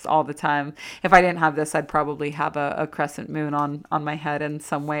this all the time. If I didn't have this, I'd probably have a crescent moon on my head in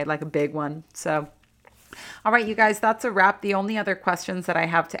some way, like a big one. So, all right, you guys, that's a wrap. The only other questions that I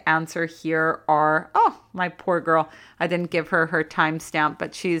have to answer here are, oh, my poor girl. I didn't give her timestamp,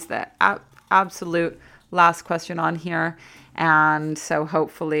 but she's the absolute last question on here. And so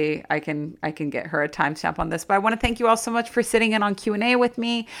hopefully I can get her a timestamp on this. But I want to thank you all so much for sitting in on Q&A with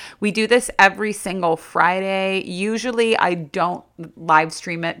me. We do this every single Friday. Usually I don't live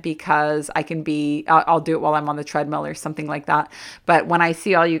stream it because I'll do it while I'm on the treadmill or something like that. But when I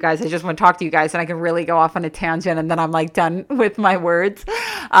see all you guys, I just want to talk to you guys and I can really go off on a tangent and then I'm like done with my words.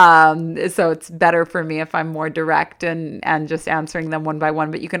 So it's better for me if I'm more direct and just answering them one by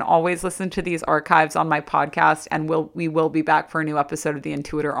one. But you can always listen to these archives on my podcast, and we will be back for a new episode of The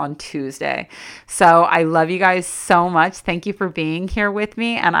Intuitor on Tuesday. So I love you guys so much. Thank you for being here with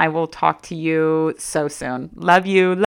me, and I will talk to you so soon. Love you.